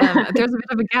say, there's a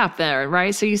bit of a gap there,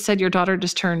 right? So you said your daughter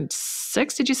just turned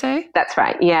 6, did you say? That's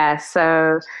right. Yeah.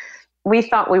 So we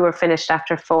thought we were finished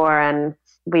after 4, and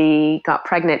we got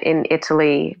pregnant in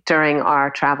Italy during our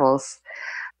travels,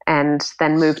 and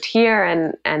then moved here,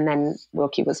 and then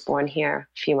Wilkie was born here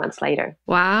a few months later.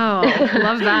 Wow.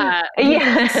 Love that.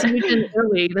 Yeah. Sweet and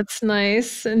early. That's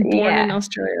nice. And born in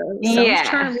Australia. Sounds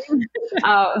charming.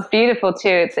 Oh, it's beautiful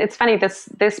too. It's funny,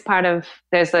 this part of,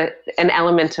 there's an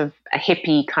element of a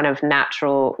hippie kind of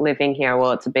natural living here.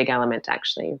 Well, it's a big element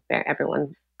actually.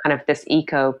 Everyone kind of this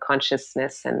eco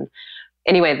consciousness. And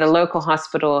anyway, the local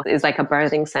hospital is like a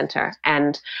birthing center,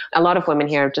 and a lot of women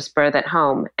here just birth at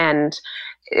home. And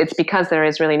it's because there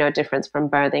is really no difference from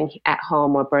birthing at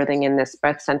home or birthing in this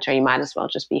birth center. You might as well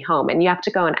just be home. And you have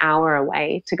to go an hour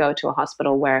away to go to a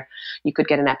hospital where you could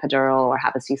get an epidural or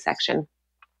have a C-section.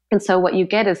 And so what you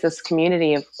get is this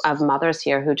community of mothers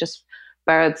here who just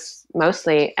births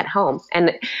mostly at home.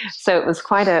 And so it was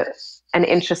quite an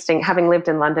interesting, having lived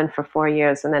in London for 4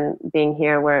 years and then being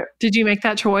here where... Did you make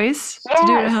that choice to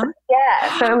do it at home?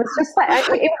 Yeah. So it was just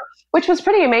like... which was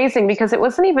pretty amazing because it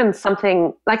wasn't even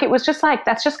something like, it was just like,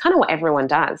 that's just kind of what everyone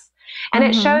does. And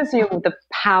it shows you the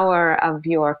power of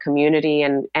your community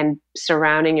and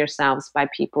surrounding yourselves by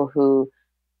people who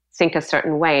think a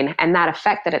certain way, and that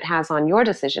effect that it has on your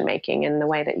decision making and the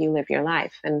way that you live your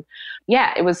life. And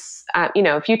yeah, it was,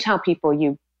 if you tell people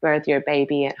you birth your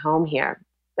baby at home here,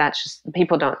 that's just,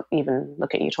 people don't even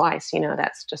look at you twice.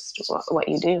 That's just what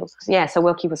you do. Yeah. So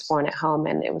Wilkie was born at home,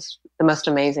 and it was the most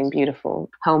amazing, beautiful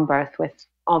home birth with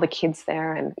all the kids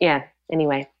there. And yeah,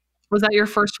 anyway. Was that your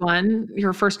first one,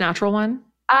 your first natural one?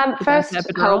 First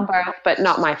home birth, but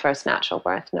not my first natural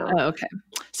birth. No. Oh, okay.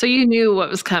 So you knew what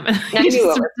was coming. I knew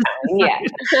what was coming. Yeah.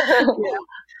 Yeah.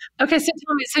 Okay, so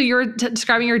tell me, so you're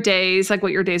describing your days, like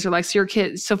what your days are like. So your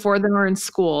kids, so 4 of them are in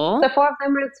school. The 4 of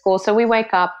them are in school. So we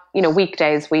wake up,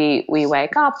 weekdays we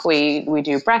wake up, we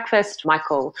do breakfast.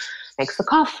 Michael makes the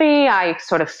coffee. I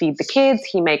sort of feed the kids.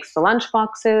 He makes the lunch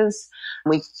boxes.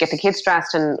 We get the kids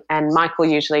dressed, and Michael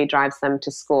usually drives them to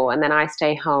school. And then I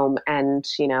stay home and,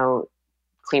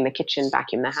 clean the kitchen,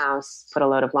 vacuum the house, put a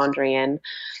load of laundry in,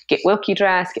 get Wilkie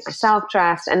dressed, get myself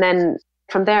dressed. And then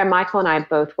from there, Michael and I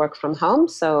both work from home.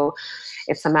 So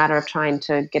it's a matter of trying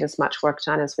to get as much work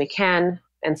done as we can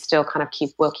and still kind of keep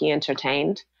Wilkie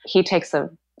entertained. He takes kind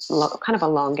of a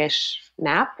longish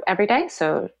nap every day,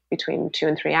 so between 2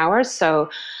 and 3 hours. So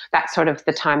that's sort of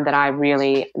the time that I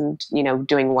really am,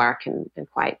 doing work and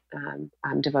quite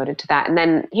I'm devoted to that. And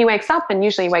then he wakes up, and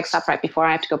usually he wakes up right before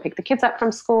I have to go pick the kids up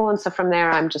from school. And so from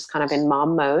there, I'm just kind of in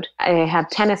mom mode. I have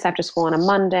tennis after school on a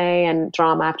Monday and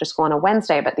drama after school on a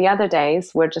Wednesday. But the other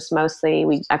days, we're just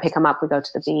mostly, I pick them up, we go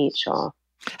to the beach. Or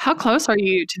how close are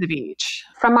you to the beach?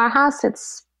 From our house,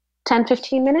 it's 10,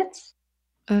 15 minutes.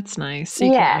 That's nice. So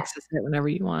you can access it whenever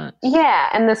you want. Yeah.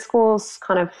 And the school's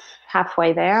kind of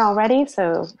halfway there already.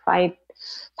 So if I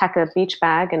pack a beach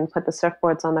bag and put the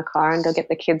surfboards on the car and go get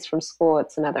the kids from school,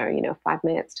 it's another, 5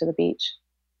 minutes to the beach.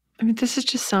 I mean, this is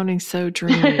just sounding so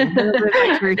dreamy.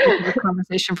 We've had this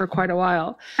conversation for quite a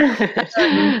while. Okay.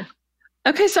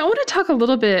 So I want to talk a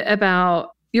little bit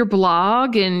about your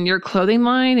blog and your clothing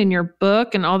line and your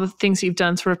book and all the things you've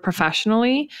done sort of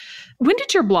professionally. When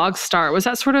did your blog start? Was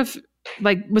that sort of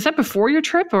was that before your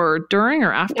trip or during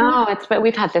or after? No, but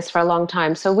we've had this for a long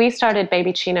time. So we started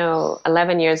Baby Chino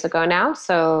 11 years ago now.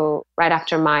 So right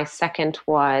after my second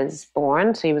was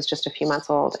born. So he was just a few months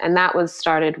old. And that was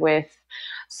started with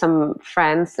some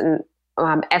friends and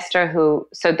Esther,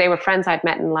 so they were friends I'd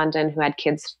met in London who had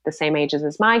kids the same ages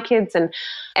as my kids. And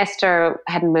Esther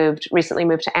had recently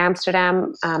moved to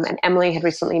Amsterdam, and Emily had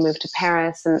recently moved to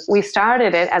Paris. And we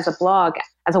started it as a blog,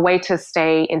 as a way to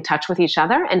stay in touch with each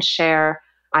other and share.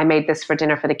 I made this for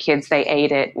dinner for the kids. They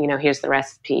ate it. Here's the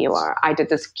recipe. Or I did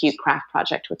this cute craft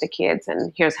project with the kids,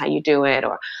 and here's how you do it.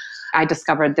 Or I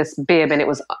discovered this bib and it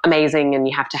was amazing and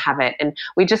you have to have it. And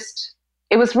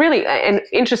it was really, and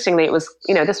interestingly, it was,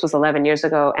 this was 11 years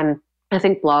ago, and I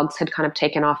think blogs had kind of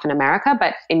taken off in America,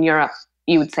 but in Europe,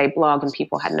 you would say blog and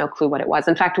people had no clue what it was.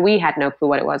 In fact, we had no clue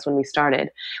what it was when we started.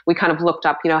 We kind of looked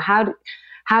up,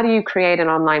 how do you create an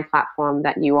online platform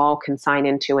that you all can sign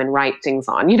into and write things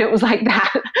on? It was like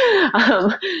that.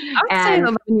 I would say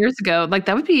 11 years ago, like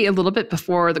that would be a little bit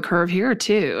before the curve here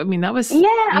too. I mean, that was... Yeah,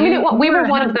 I mean, we were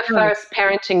one of the first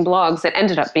parenting blogs that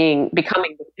ended up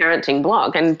becoming the parenting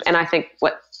blog. And I think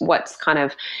what's kind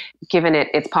of given it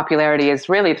its popularity is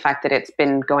really the fact that it's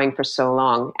been going for so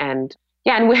long. And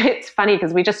yeah, and it's funny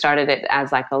because we just started it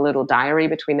as like a little diary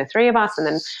between the three of us. And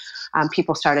then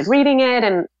people started reading it,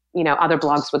 and other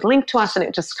blogs would link to us, and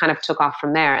it just kind of took off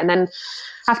from there. And then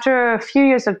after a few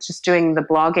years of just doing the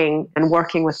blogging and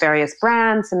working with various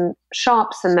brands and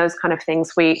shops and those kind of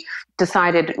things, we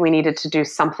decided we needed to do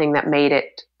something that made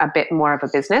it a bit more of a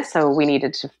business. So we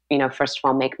needed to, first of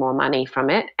all, make more money from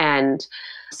it. And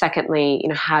secondly,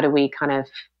 how do we kind of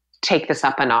take this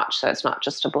up a notch so it's not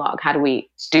just a blog? How do we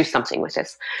do something with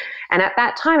this? And at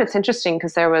that time, it's interesting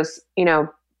because there was,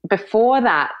 before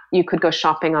that, you could go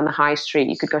shopping on the high street.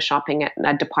 You could go shopping at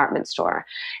a department store.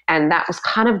 And that was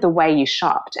kind of the way you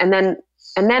shopped. And then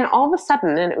all of a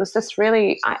sudden, and it was this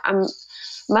really,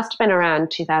 must have been around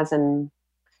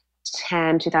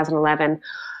 2010, 2011.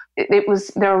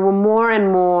 There were more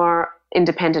and more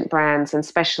independent brands, and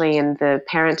especially in the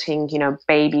parenting,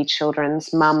 baby,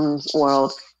 children's, mums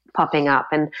world popping up.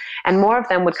 And more of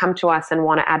them would come to us and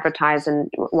want to advertise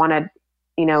and want to,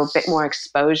 a bit more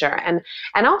exposure. And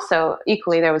also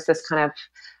equally, there was this kind of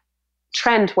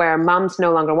trend where moms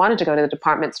no longer wanted to go to the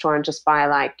department store and just buy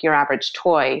like your average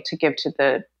toy to give to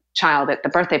the child at the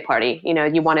birthday party.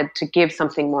 You wanted to give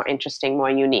something more interesting,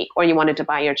 more unique, or you wanted to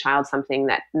buy your child something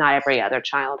that not every other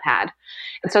child had.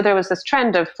 And so there was this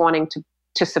trend of wanting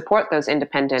to support those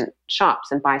independent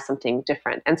shops and buy something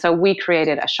different. And so we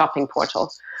created a shopping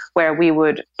portal where we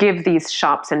would give these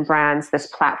shops and brands this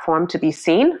platform to be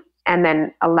seen, and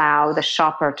then allow the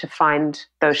shopper to find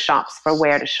those shops for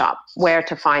where to shop, where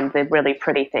to find the really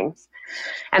pretty things.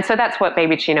 And so that's what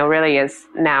Baby Chino really is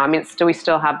now. I mean, we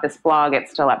still have this blog, it's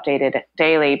still updated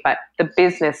daily, but the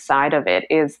business side of it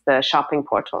is the shopping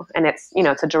portal. And it's,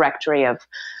 it's a directory of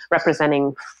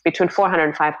representing between 400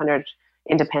 and 500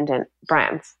 independent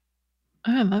brands.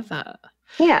 Oh, I love that.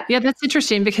 Yeah. Yeah, that's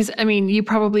interesting because, I mean, you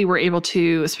probably were able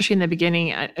to, especially in the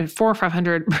beginning, 400 or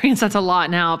 500 brands, that's a lot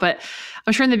now, but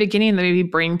I'm sure in the beginning, they maybe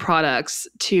bring products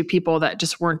to people that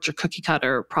just weren't your cookie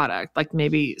cutter product, like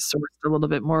maybe sourced a little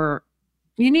bit more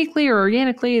uniquely or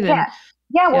organically than...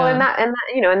 Yeah, well, in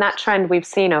that trend we've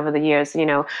seen over the years,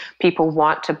 people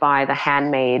want to buy the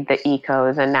handmade, the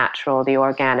eco, the natural, the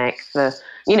organic,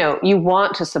 you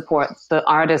want to support the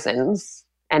artisans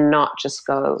and not just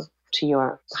go to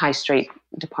your high street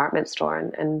department store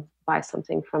and buy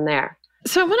something from there.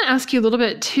 So I want to ask you a little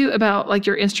bit too about like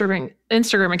your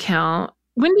Instagram account.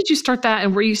 When did you start that,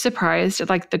 and were you surprised at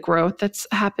like the growth that's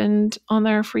happened on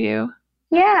there for you?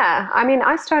 Yeah, I mean,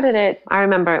 I started it. I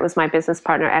remember it was my business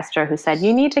partner Esther who said,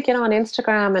 "You need to get on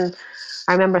Instagram." And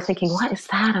I remember thinking, "What is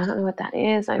that? I don't know what that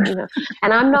is." And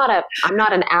I'm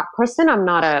not an app person. I'm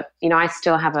not I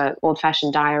still have an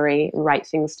old-fashioned diary and write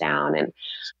things down, and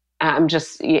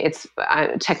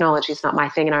technology is not my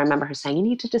thing. And I remember her saying, "You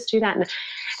need to just do that."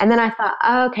 And then I thought,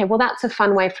 oh, okay, well, that's a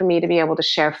fun way for me to be able to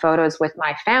share photos with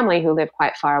my family who live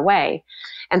quite far away.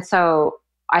 And so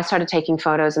I started taking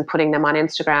photos and putting them on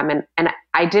Instagram. And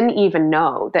I didn't even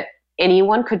know that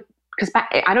anyone could, because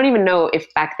I don't even know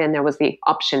if back then there was the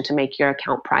option to make your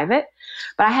account private,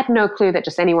 but I had no clue that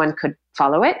just anyone could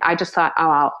follow it. I just thought,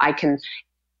 I can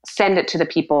send it to the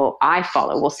people I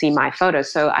follow will see my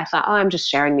photos. So I thought, I'm just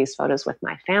sharing these photos with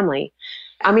my family.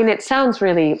 I mean, it sounds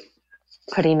really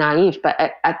pretty naive, but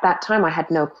at that time I had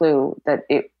no clue that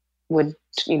it would,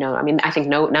 I think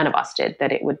none of us did,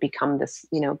 that it would become this,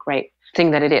 great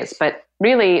thing that it is. But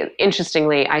really,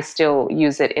 interestingly, I still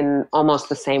use it in almost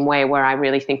the same way where I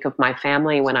really think of my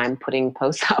family when I'm putting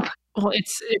posts up. Well,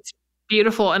 it's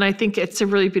beautiful. And I think it's a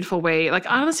really beautiful way. Like,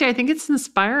 honestly, I think it's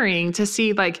inspiring to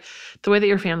see like the way that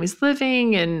your family's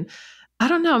living. And I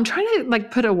don't know, I'm trying to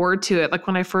like put a word to it. Like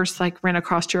when I first like ran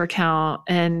across your account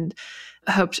and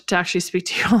hoped to actually speak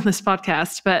to you on this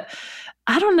podcast, but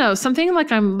I don't know, something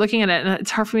like I'm looking at it and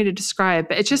it's hard for me to describe,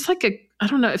 but it's just like I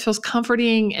don't know, it feels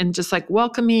comforting and just like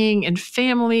welcoming and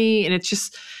family. And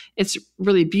it's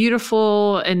really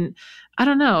beautiful. And I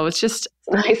don't know, it's just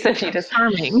nice of you to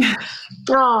charming.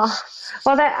 Oh,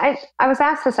 well, I was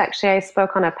asked this actually. I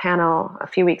spoke on a panel a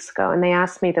few weeks ago, and they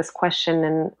asked me this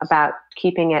question about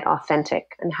keeping it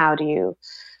authentic and how do you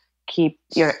keep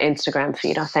your Instagram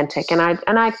feed authentic. And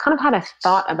I kind of had a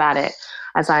thought about it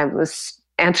as I was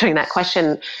answering that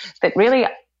question, that really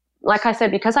like I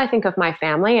said, because I think of my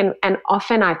family, and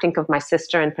often I think of my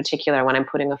sister in particular when I'm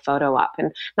putting a photo up,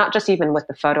 and not just even with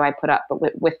the photo I put up, but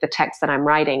with the text that I'm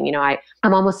writing, you know,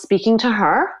 I'm almost speaking to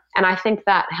her. And I think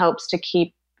that helps to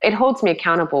it holds me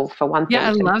accountable for one thing. Yeah,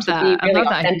 I love that. Really I love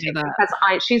that.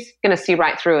 Because she's going to see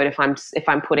right through it if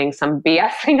I'm putting some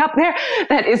BS thing up there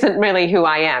that isn't really who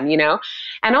I am, you know?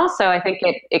 And also I think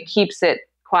it keeps it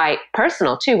quite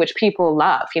personal too, which people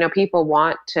love. You know, people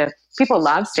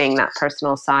love seeing that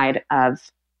personal side of,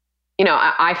 you know,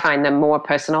 I find the more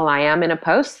personal I am in a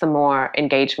post, the more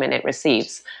engagement it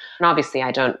receives. And obviously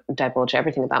I don't divulge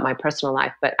everything about my personal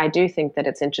life, but I do think that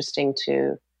it's interesting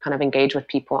to kind of engage with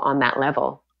people on that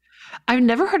level. I've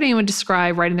never heard anyone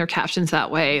describe writing their captions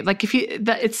that way. Like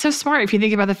it's so smart if you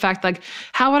think about the fact, like,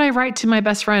 how would I write to my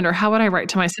best friend, or how would I write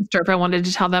to my sister if I wanted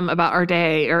to tell them about our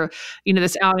day, or, you know,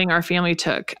 this outing our family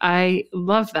took? I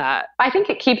love that. I think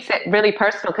it keeps it really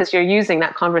personal because you're using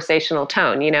that conversational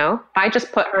tone, you know? If I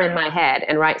just put her in my head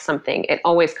and write something, it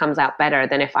always comes out better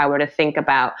than if I were to think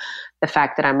about the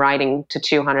fact that I'm writing to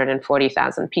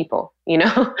 240,000 people, you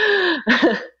know?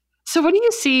 So what do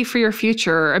you see for your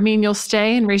future? I mean, you'll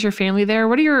stay and raise your family there.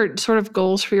 What are your sort of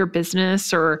goals for your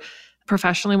business or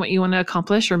professionally, what you want to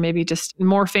accomplish, or maybe just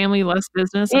more family, less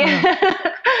business?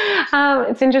 Yeah.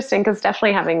 It's interesting because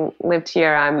definitely having lived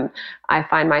here, I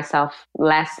find myself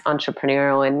less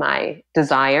entrepreneurial in my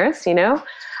desires, you know.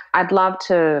 I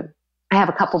have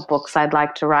a couple books I'd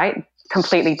like to write,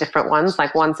 completely different ones.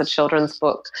 Like one's a children's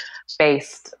book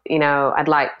based, you know,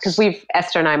 because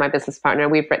Esther and I, my business partner,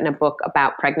 we've written a book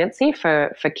about pregnancy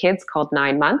for kids called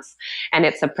 9 Months. And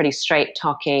it's a pretty straight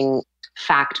talking,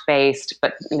 fact-based,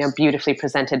 but, you know, beautifully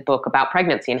presented book about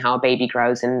pregnancy and how a baby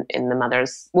grows in the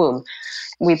mother's womb.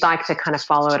 We'd like to kind of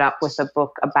follow it up with a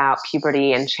book about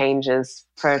puberty and changes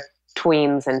for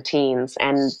tweens and teens,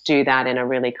 and do that in a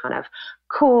really kind of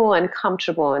cool and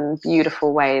comfortable and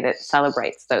beautiful way that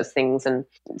celebrates those things, and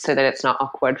so that it's not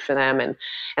awkward for them. And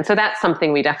so that's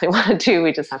something we definitely want to do.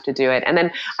 We just have to do it. And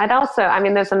then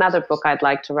there's another book I'd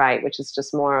like to write, which is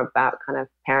just more about kind of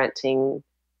parenting.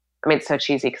 I mean, it's so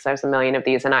cheesy because there's a million of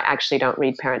these, and I actually don't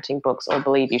read parenting books or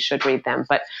believe you should read them.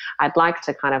 But I'd like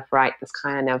to kind of write this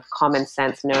kind of common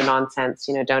sense, no nonsense,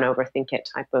 you know, don't overthink it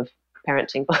type of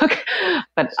parenting book.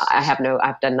 But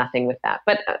I've done nothing with that.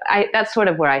 But that's sort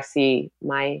of where I see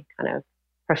my kind of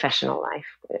professional life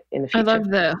in the future. I love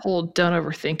the whole don't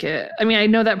overthink it. I mean, I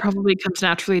know that probably comes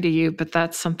naturally to you, but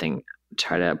that's something,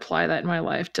 try to apply that in my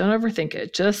life. Don't overthink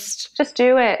it. Just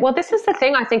do it. Well, this is the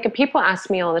thing. I think people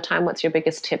ask me all the time, what's your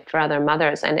biggest tip for other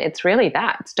mothers? And it's really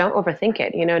that. It's don't overthink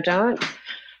it. You know, don't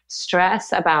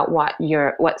stress about what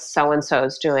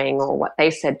so-and-so's doing, or what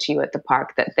they said to you at the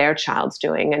park that their child's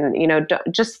doing. And, you know,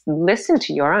 just listen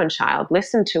to your own child,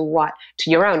 listen to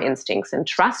your own instincts, and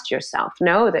trust yourself.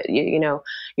 Know that you know,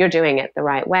 you're doing it the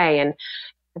right way. And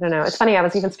I don't know. It's funny. I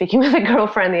was even speaking with a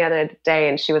girlfriend the other day,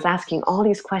 and she was asking all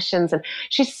these questions, and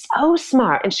she's so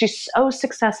smart and she's so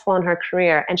successful in her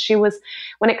career. And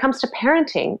when it comes to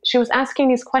parenting, she was asking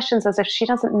these questions as if she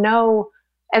doesn't know,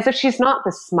 as if she's not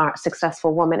this smart,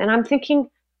 successful woman. And I'm thinking,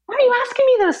 why are you asking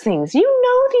me those things? You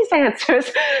know these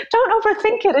answers. Don't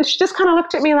overthink it. And she just kind of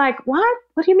looked at me like, what?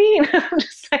 What do you mean? I'm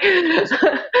just like,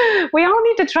 we all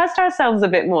need to trust ourselves a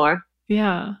bit more.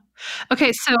 Yeah.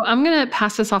 Okay, so I'm going to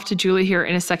pass this off to Julie here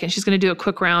in a second. She's going to do a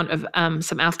quick round of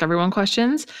some Ask Everyone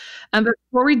questions. But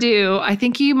before we do, I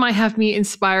think you might have me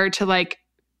inspired to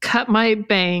cut my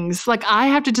bangs. I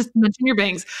have to just mention your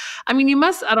bangs. I mean,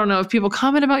 I don't know if people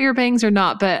comment about your bangs or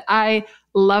not, but I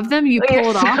love them. You pull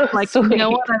it off like sweet.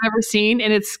 No one I've ever seen,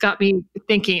 and it's got me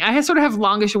thinking. I sort of have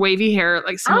longish wavy hair,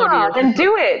 similar to yours. Then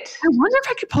do it. I wonder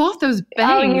if I could pull off those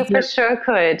bangs. Oh, you for sure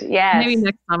could. Yes. Maybe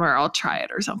next summer I'll try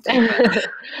it or something.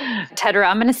 Tedra,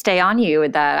 I'm going to stay on you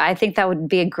with that. I think that would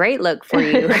be a great look for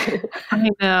you. I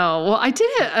know. Well, I did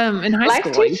it in high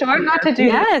school. Life's too short not to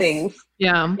do these things.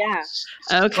 Yeah.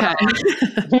 Okay.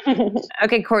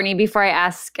 Okay, Courtney, before I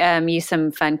ask you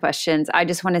some fun questions, I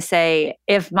just want to say,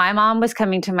 if my mom was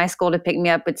coming to my school to pick me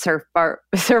up with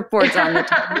surfboards on the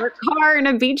top of her car and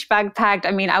a beach bag packed,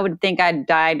 I mean, I would think I'd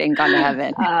died and gone to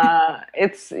heaven.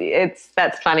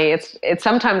 That's funny. It's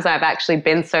sometimes I've actually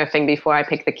been surfing before I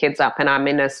pick the kids up, and I'm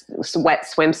in a wet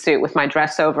swimsuit with my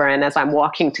dress over, and as I'm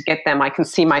walking to get them, I can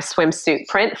see my swimsuit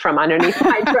print from underneath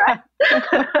my dress.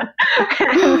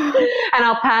 and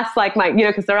I'll pass like my,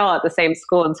 because they're all at the same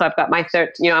school. And so I've got my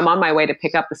I'm on my way to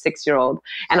pick up the 6-year-old,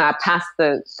 and I pass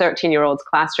the 13-year-old's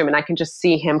classroom, and I can just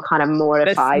see him kind of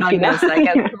mortified,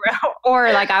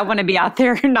 or like, I want to be out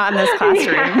there, not in this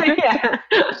classroom.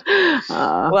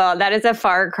 Well, that is a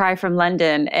far cry from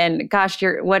London. And gosh,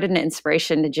 what an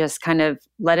inspiration to just kind of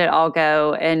let it all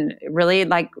go and really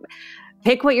like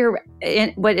pick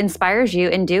what inspires you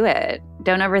and do it.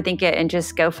 Don't overthink it and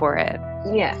just go for it.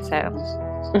 Yeah. So.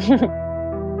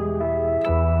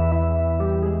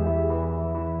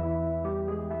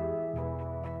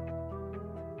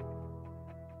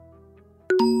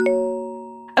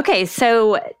 Okay,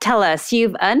 so tell us,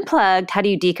 you've unplugged. How do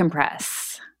you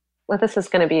decompress? Well, this is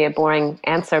going to be a boring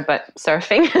answer, but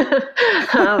surfing.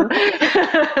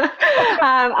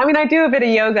 I mean, I do a bit of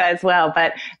yoga as well,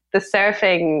 but the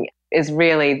surfing is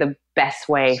really the best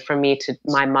way for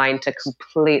my mind to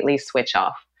completely switch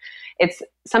off. It's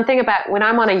something about when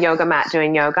I'm on a yoga mat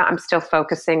doing yoga, I'm still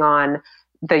focusing on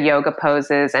the yoga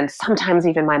poses, and sometimes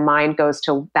even my mind goes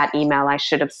to that email I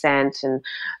should have sent, and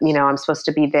I'm supposed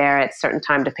to be there at a certain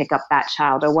time to pick up that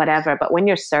child or whatever. But when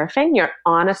you're surfing, you're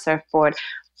on a surfboard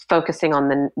focusing on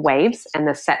the waves and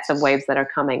the sets of waves that are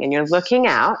coming, and you're looking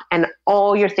out, and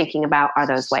all you're thinking about are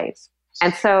those waves.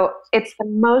 And so it's the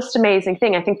most amazing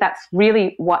thing. I think that's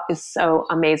really what is so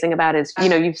amazing about it is,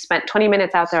 you've spent 20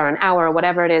 minutes out there or an hour or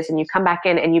whatever it is, and you come back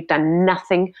in and you've done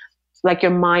nothing. Like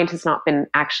your mind has not been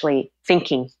actually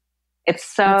thinking. It's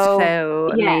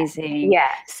so amazing. Yeah.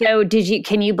 So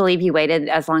can you believe you waited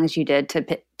as long as you did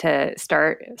to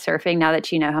start surfing now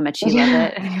that you know how much you love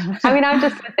it? I mean, I'm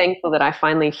just so thankful that I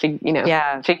finally figured it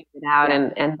out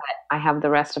and that I have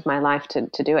the rest of my life to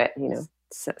do it,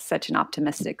 Such an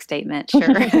optimistic statement.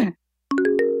 Sure.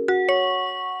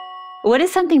 What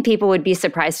is something people would be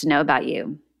surprised to know about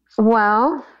you?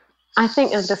 Well, I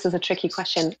think this is a tricky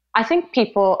question. I think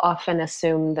people often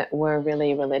assume that we're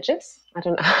really religious. I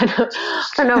don't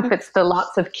know if it's the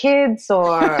lots of kids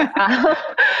or,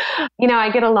 I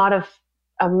get a lot of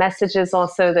messages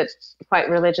also that quite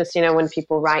religious, when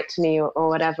people write to me or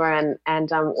whatever. And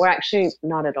we're actually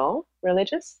not at all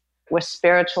religious. We're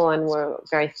spiritual, and we're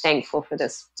very thankful for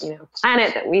this,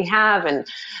 planet that we have, and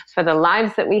for the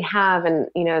lives that we have, and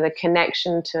the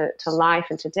connection to life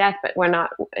and to death. But we're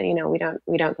not,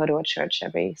 we don't go to a church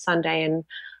every Sunday, and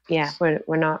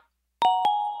we're not.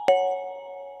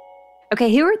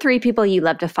 Okay, who are 3 people you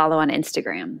love to follow on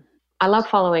Instagram? I love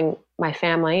following my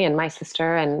family and my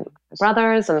sister and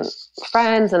brothers and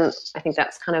friends, and I think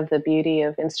that's kind of the beauty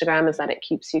of Instagram is that it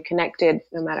keeps you connected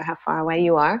no matter how far away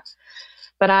you are.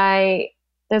 But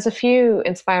there's a few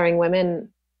inspiring women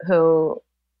who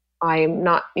I'm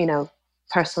not,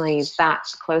 personally that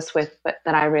close with, but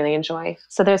that I really enjoy.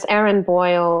 So there's Erin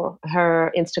Boyle.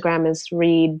 Her Instagram is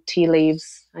Read Tea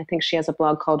Leaves. I think she has a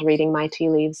blog called Reading My Tea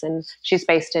Leaves, and she's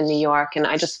based in New York. And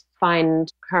I just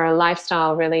find her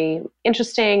lifestyle really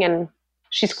interesting, and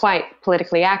she's quite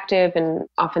politically active and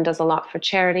often does a lot for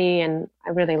charity. And I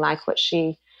really like what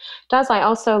she does. I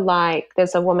also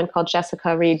there's a woman called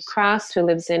Jessica Reed Krause who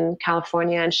lives in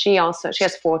California, and she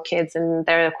has 4 kids, and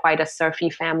they're quite a surfy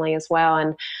family as well.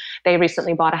 And they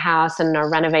recently bought a house and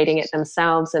are renovating it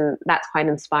themselves. And that's quite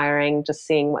inspiring, just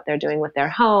seeing what they're doing with their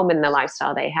home and the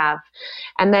lifestyle they have.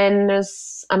 And then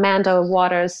there's Amanda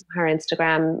Waters, her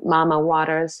Instagram, Mama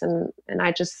Waters. And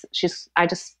I just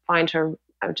find her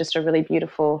just a really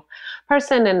beautiful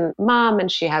person and mom.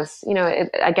 And she has,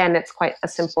 it's quite a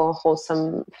simple,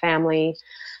 wholesome family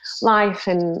life.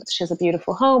 And she has a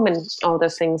beautiful home, and all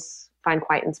those things I find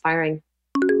quite inspiring.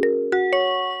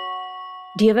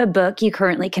 Do you have a book you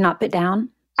currently cannot put down?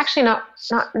 Actually, not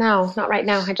now, not right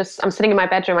now. I'm sitting in my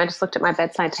bedroom. I just looked at my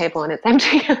bedside table and it's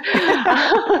empty.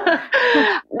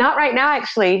 Not right now,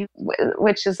 actually,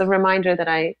 which is a reminder that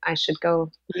I should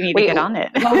go. You need to get on it.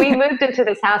 When we moved into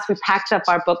this house, we packed up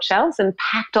our bookshelves and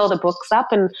packed all the books up,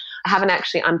 and I haven't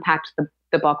actually unpacked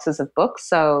the boxes of books.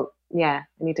 So yeah,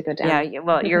 I need to go down. Yeah,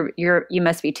 well, you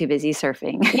must be too busy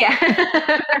surfing. Yeah.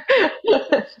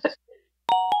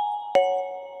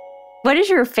 What is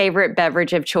your favorite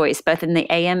beverage of choice, both in the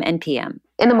AM and PM?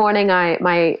 In the morning,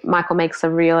 Michael makes a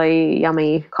really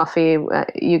yummy coffee.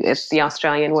 It's the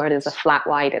Australian word is a flat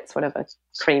white. It's sort of a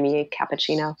creamy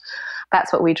cappuccino.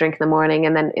 That's what we drink in the morning.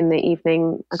 And then in the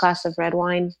evening, a glass of red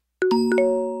wine.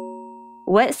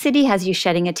 What city has you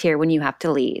shedding a tear when you have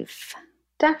to leave?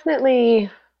 Definitely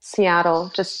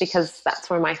Seattle, just because that's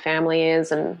where my family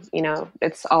is. And,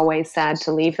 it's always sad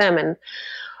to leave them. And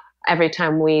every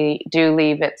time we do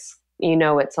leave, it's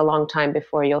a long time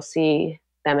before you'll see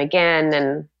them again,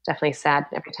 and definitely sad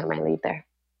every time I leave there.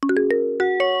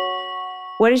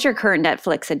 What is your current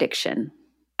Netflix addiction?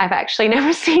 I've actually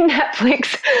never seen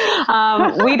Netflix.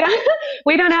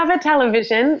 We don't have a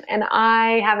television, and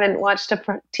I haven't watched a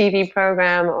TV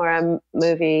program or a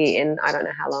movie in I don't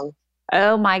know how long.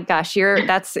 Oh my gosh,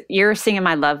 you're singing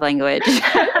my love language.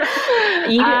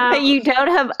 But you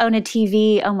don't own a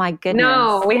TV. Oh my goodness.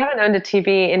 No, we haven't owned a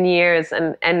TV in years,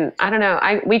 and I don't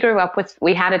know. We grew up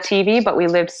we had a TV, but we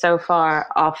lived so far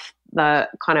off the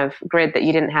kind of grid that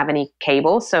you didn't have any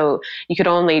cable, so you could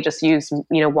only just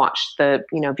watch the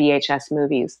VHS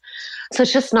movies. So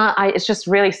it's just not. It's just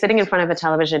really sitting in front of a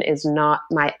television is not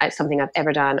something I've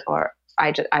ever done, or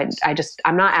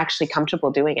I'm not actually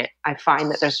comfortable doing it. I find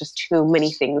that there's just too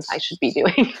many things I should be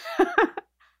doing.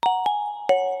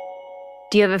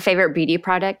 Do you have a favorite beauty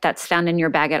product that's found in your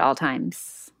bag at all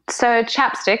times? So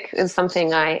chapstick is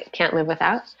something I can't live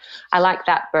without. I like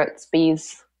that Burt's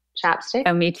Bees chapstick.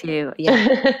 Oh, me too. Yeah.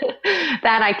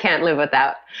 That I can't live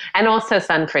without. And also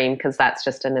sun cream, because that's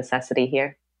just a necessity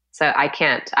here. So I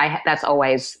can't, that's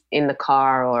always in the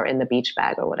car or in the beach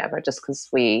bag or whatever, just because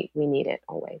we need it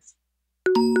always.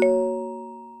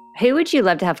 Who would you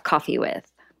love to have coffee with?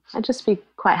 I'd just be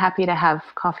quite happy to have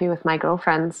coffee with my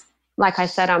girlfriends. Like I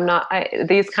said,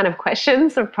 these kind of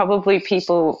questions are probably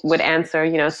people would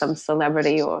answer, some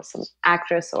celebrity or some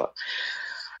actress or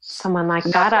someone like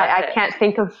that. I can't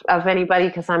think of anybody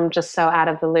because I'm just so out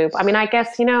of the loop. I mean, I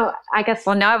guess.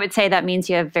 Well, no, I would say that means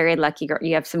you have very lucky.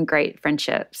 You have some great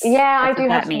friendships. Yeah, I do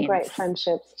have some great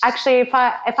friendships. Actually, if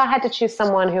I had to choose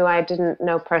someone who I didn't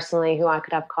know personally, who I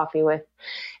could have coffee with,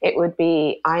 it would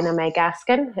be Ina May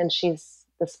Gaskin, and she's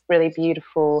this really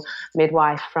beautiful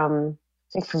midwife from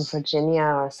Virginia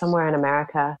or somewhere in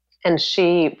America. And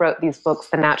she wrote these books,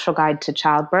 The Natural Guide to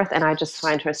Childbirth, and I just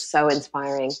find her so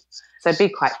inspiring. So it'd be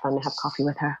quite fun to have coffee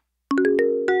with her.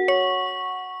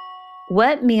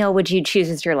 What meal would you choose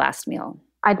as your last meal?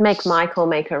 I'd make Michael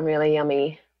make a really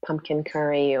yummy pumpkin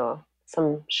curry or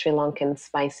some Sri Lankan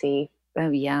spicy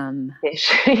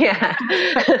dish. Yeah.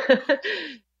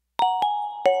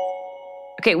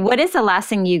 Okay, what is the last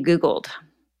thing you Googled?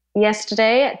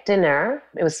 Yesterday at dinner,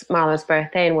 it was Marlo's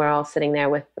birthday, and we're all sitting there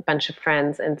with a bunch of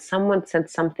friends, and someone said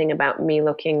something about me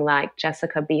looking like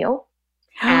Jessica Biel.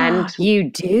 And you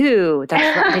do.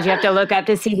 That's right. Did you have to look up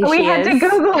to see who she is? We had to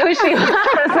Google who she was.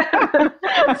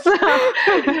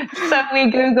 so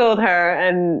we Googled her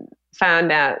and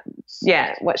found out,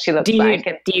 what she looks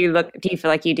like. Do you feel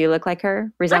like you do look like her?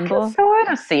 Resemble? I can sort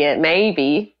of see it,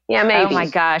 maybe. Yeah, maybe. Oh my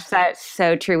gosh, that's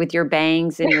so true with your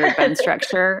bangs and your bone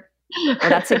structure. Well,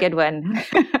 that's a good one.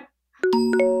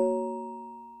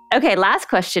 Okay, last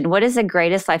question. What is the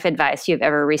greatest life advice you've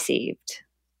ever received?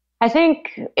 I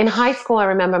think in high school, I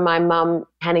remember my mom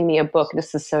handing me a book.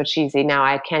 This is so cheesy now.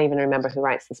 I can't even remember who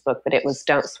writes this book, but it was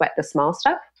Don't Sweat the Small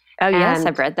Stuff. Oh, yes,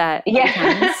 I've read that. Yeah.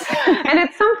 And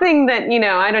it's something that,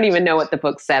 I don't even know what the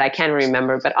book said. I can't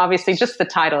remember, but obviously just the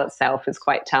title itself is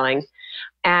quite telling.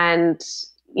 And,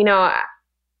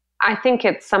 I think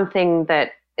it's something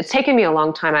that it's taken me a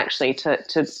long time actually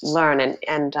to learn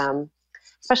and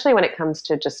especially when it comes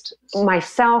to just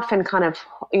myself and kind of,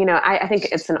 I think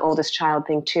it's an oldest child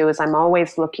thing too, is I'm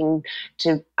always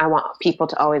I want people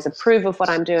to always approve of what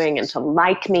I'm doing and to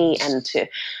like me and to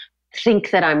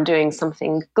think that I'm doing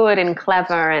something good and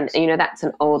clever. And, that's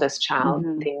an oldest child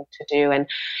thing to do. And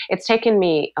it's taken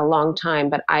me a long time,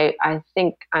 but I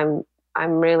think I'm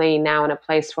really now in a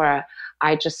place where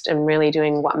I just am really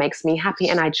doing what makes me happy,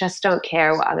 and I just don't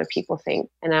care what other people think.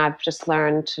 And I've just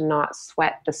learned to not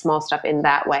sweat the small stuff in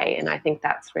that way. And I think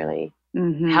that's really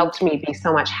helped me be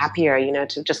so much happier,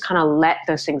 to just kind of let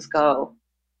those things go.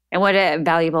 And what a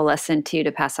valuable lesson too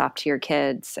to pass off to your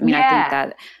kids. I mean, I think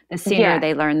that the sooner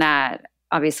they learn that,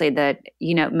 obviously that,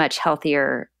 much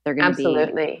healthier they're going to be.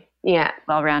 Absolutely. Yeah.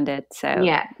 Well-rounded. So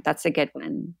that's a good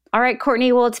one. All right,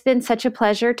 Courtney. Well, it's been such a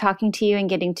pleasure talking to you and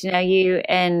getting to know you.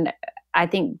 And I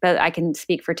think I can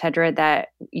speak for Tedra that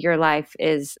your life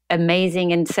is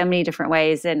amazing in so many different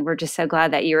ways. And we're just so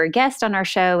glad that you're a guest on our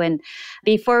show. And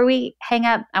before we hang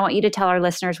up, I want you to tell our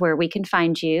listeners where we can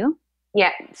find you.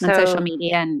 Yeah. On social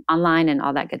media and online and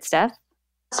all that good stuff.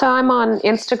 So I'm on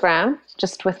Instagram,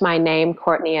 just with my name,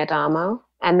 Courtney Adamo.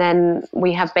 And then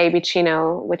we have Baby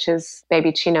Chino, which is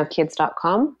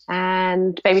babychinokids.com.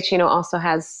 And Baby Chino also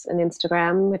has an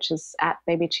Instagram, which is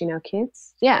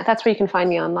 @babychinokids. Yeah, that's where you can find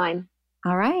me online.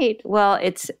 All right. Well,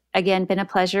 it's, again, been a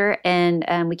pleasure. And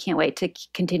we can't wait to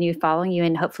continue following you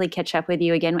and hopefully catch up with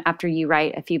you again after you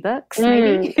write a few books.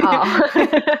 Maybe.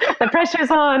 The pressure's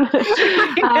on.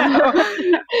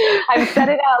 I've said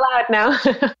it out loud now.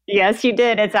 Yes, you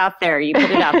did. It's out there. You put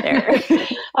it out there.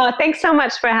 Thanks so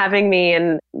much for having me.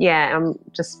 And I'm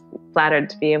just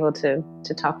flattered to be able to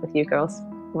talk with you girls.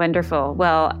 Wonderful.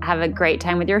 Well, have a great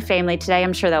time with your family today.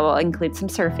 I'm sure that will include some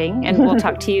surfing, and we'll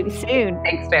talk to you soon.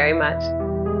 Thanks very much.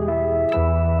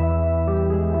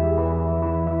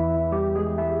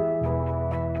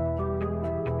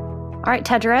 All right,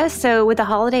 Tedra. So with the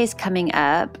holidays coming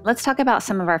up, let's talk about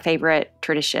some of our favorite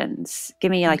traditions. Give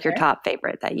me your top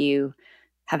favorite that you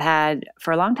have had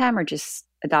for a long time or just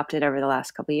adopted over the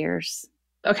last couple of years.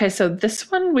 Okay, so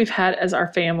this one we've had as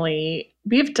our family.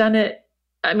 We've done it,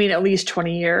 at least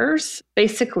 20 years.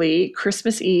 Basically,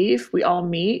 Christmas Eve, we all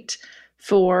meet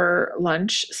for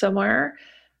lunch somewhere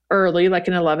early, like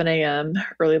an 11 a.m.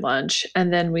 early lunch.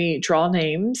 And then we draw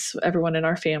names, everyone in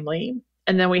our family.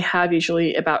 And then we have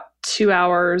usually about 2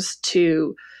 hours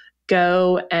to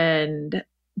go and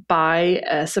buy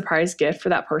a surprise gift for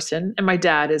that person. And my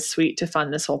dad is sweet to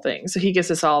fund this whole thing. So he gives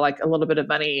us all like a little bit of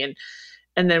money,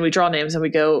 and then we draw names and we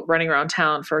go running around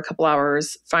town for a couple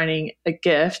hours finding a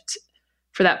gift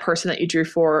for that person that you drew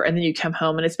for. And then you come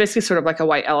home and it's basically sort of like a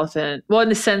white elephant. Well, in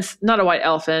the sense, not a white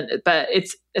elephant, but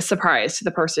it's a surprise to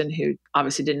the person who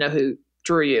obviously didn't know who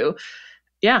drew you.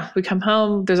 Yeah, we come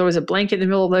home. There's always a blanket in the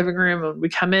middle of the living room. And we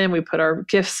come in, we put our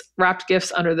wrapped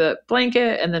gifts under the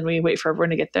blanket, and then we wait for everyone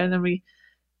to get there, and then we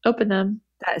open them.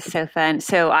 That is so fun.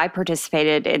 So I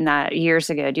participated in that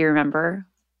years ago. Do you remember?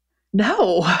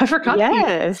 No, I forgot.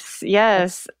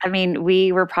 Yes.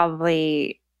 We were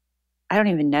probably, I don't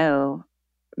even know,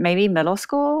 maybe middle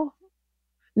school?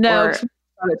 No, not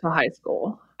until high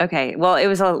school. Okay. Well, it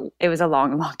was a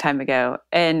long, long time ago.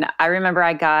 And I remember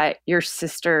I got your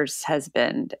sister's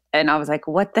husband and I was like,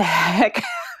 what the heck?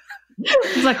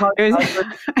 It's like,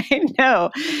 I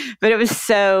know, but it was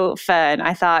so fun.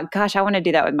 I thought, gosh, I want to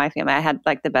do that with my family. I had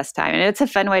like the best time. And it's a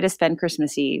fun way to spend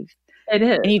Christmas Eve. It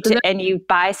is. And you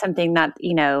buy something that,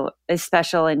 is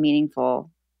special and meaningful,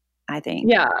 I think.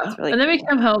 Yeah. Really and then we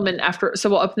come home and so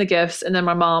we'll open the gifts, and then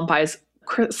my mom buys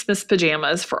Christmas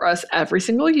pajamas for us every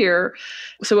single year.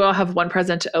 So we all have one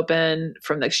present to open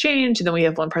from the exchange, and then we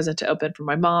have one present to open from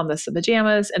my mom, that's the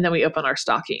pajamas, and then we open our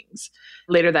stockings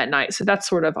later that night. So that's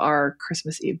sort of our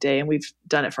Christmas Eve day, and we've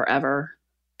done it forever.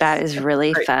 That is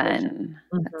really fun.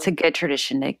 Mm-hmm. It's a good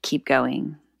tradition to keep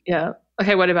going. Yeah.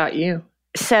 Okay, what about you?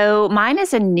 So mine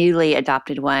is a newly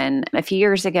adopted one. A few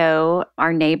years ago,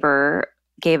 our neighbor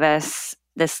gave us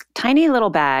this tiny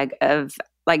little bag of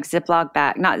like Ziploc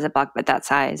bag, not Ziploc, but that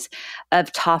size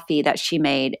of toffee that she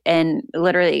made. And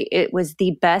literally it was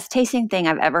the best tasting thing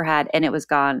I've ever had. And it was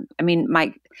gone.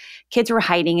 My kids were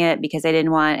hiding it because they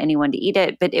didn't want anyone to eat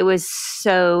it, but it was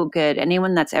so good.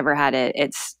 Anyone that's ever had it,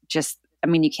 it's just,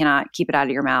 you cannot keep it out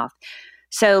of your mouth.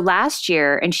 So last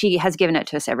year, and she has given it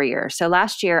to us every year. So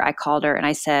last year I called her and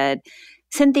I said,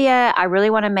 Cynthia, I really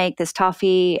want to make this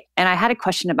toffee. And I had a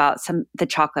question about the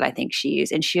chocolate I think she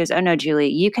used. And she goes, oh no, Julie,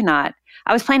 you cannot.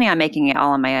 I was planning on making it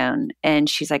all on my own. And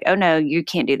she's like, oh no, you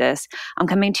can't do this. I'm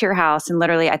coming to your house. And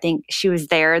literally, I think she was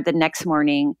there the next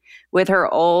morning with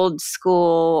her old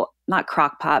school, not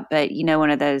crock pot, but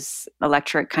one of those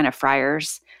electric kind of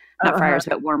fryers. Not fryers,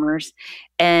 but warmers.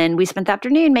 And we spent the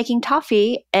afternoon making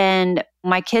toffee. And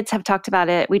my kids have talked about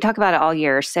it. We talk about it all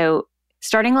year. So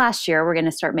starting last year, we're going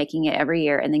to start making it every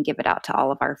year and then give it out to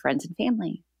all of our friends and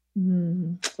family.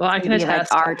 Well, I can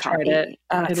attest. Our toffee.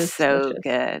 It is so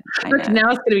good. Now it's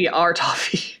going to be our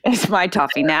toffee. It's my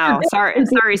toffee now. Sorry,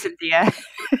 Cynthia.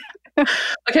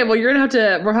 Okay, well,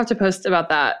 we'll have to post about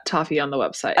that toffee on the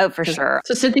website. Oh, for sure.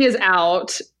 So Cynthia's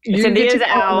out. Cynthia's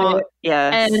out.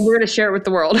 Yes. And we're going to share it with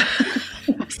the world.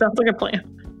 Sounds like a plan.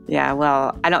 Yeah,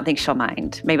 well, I don't think she'll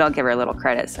mind. Maybe I'll give her a little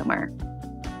credit somewhere.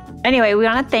 Anyway, we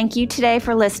want to thank you today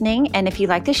for listening. And if you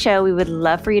like the show, we would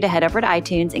love for you to head over to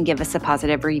iTunes and give us a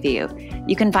positive review.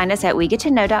 You can find us at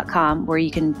wegettoknow.com, where you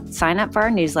can sign up for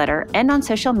our newsletter, and on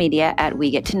social media at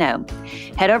We Get to Know.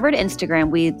 Head over to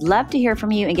Instagram. We'd love to hear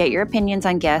from you and get your opinions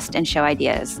on guests and show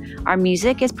ideas. Our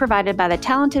music is provided by the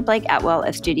talented Blake Atwell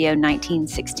of Studio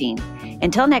 1916.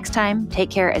 Until next time, take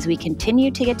care as we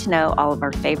continue to get to know all of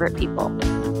our favorite people.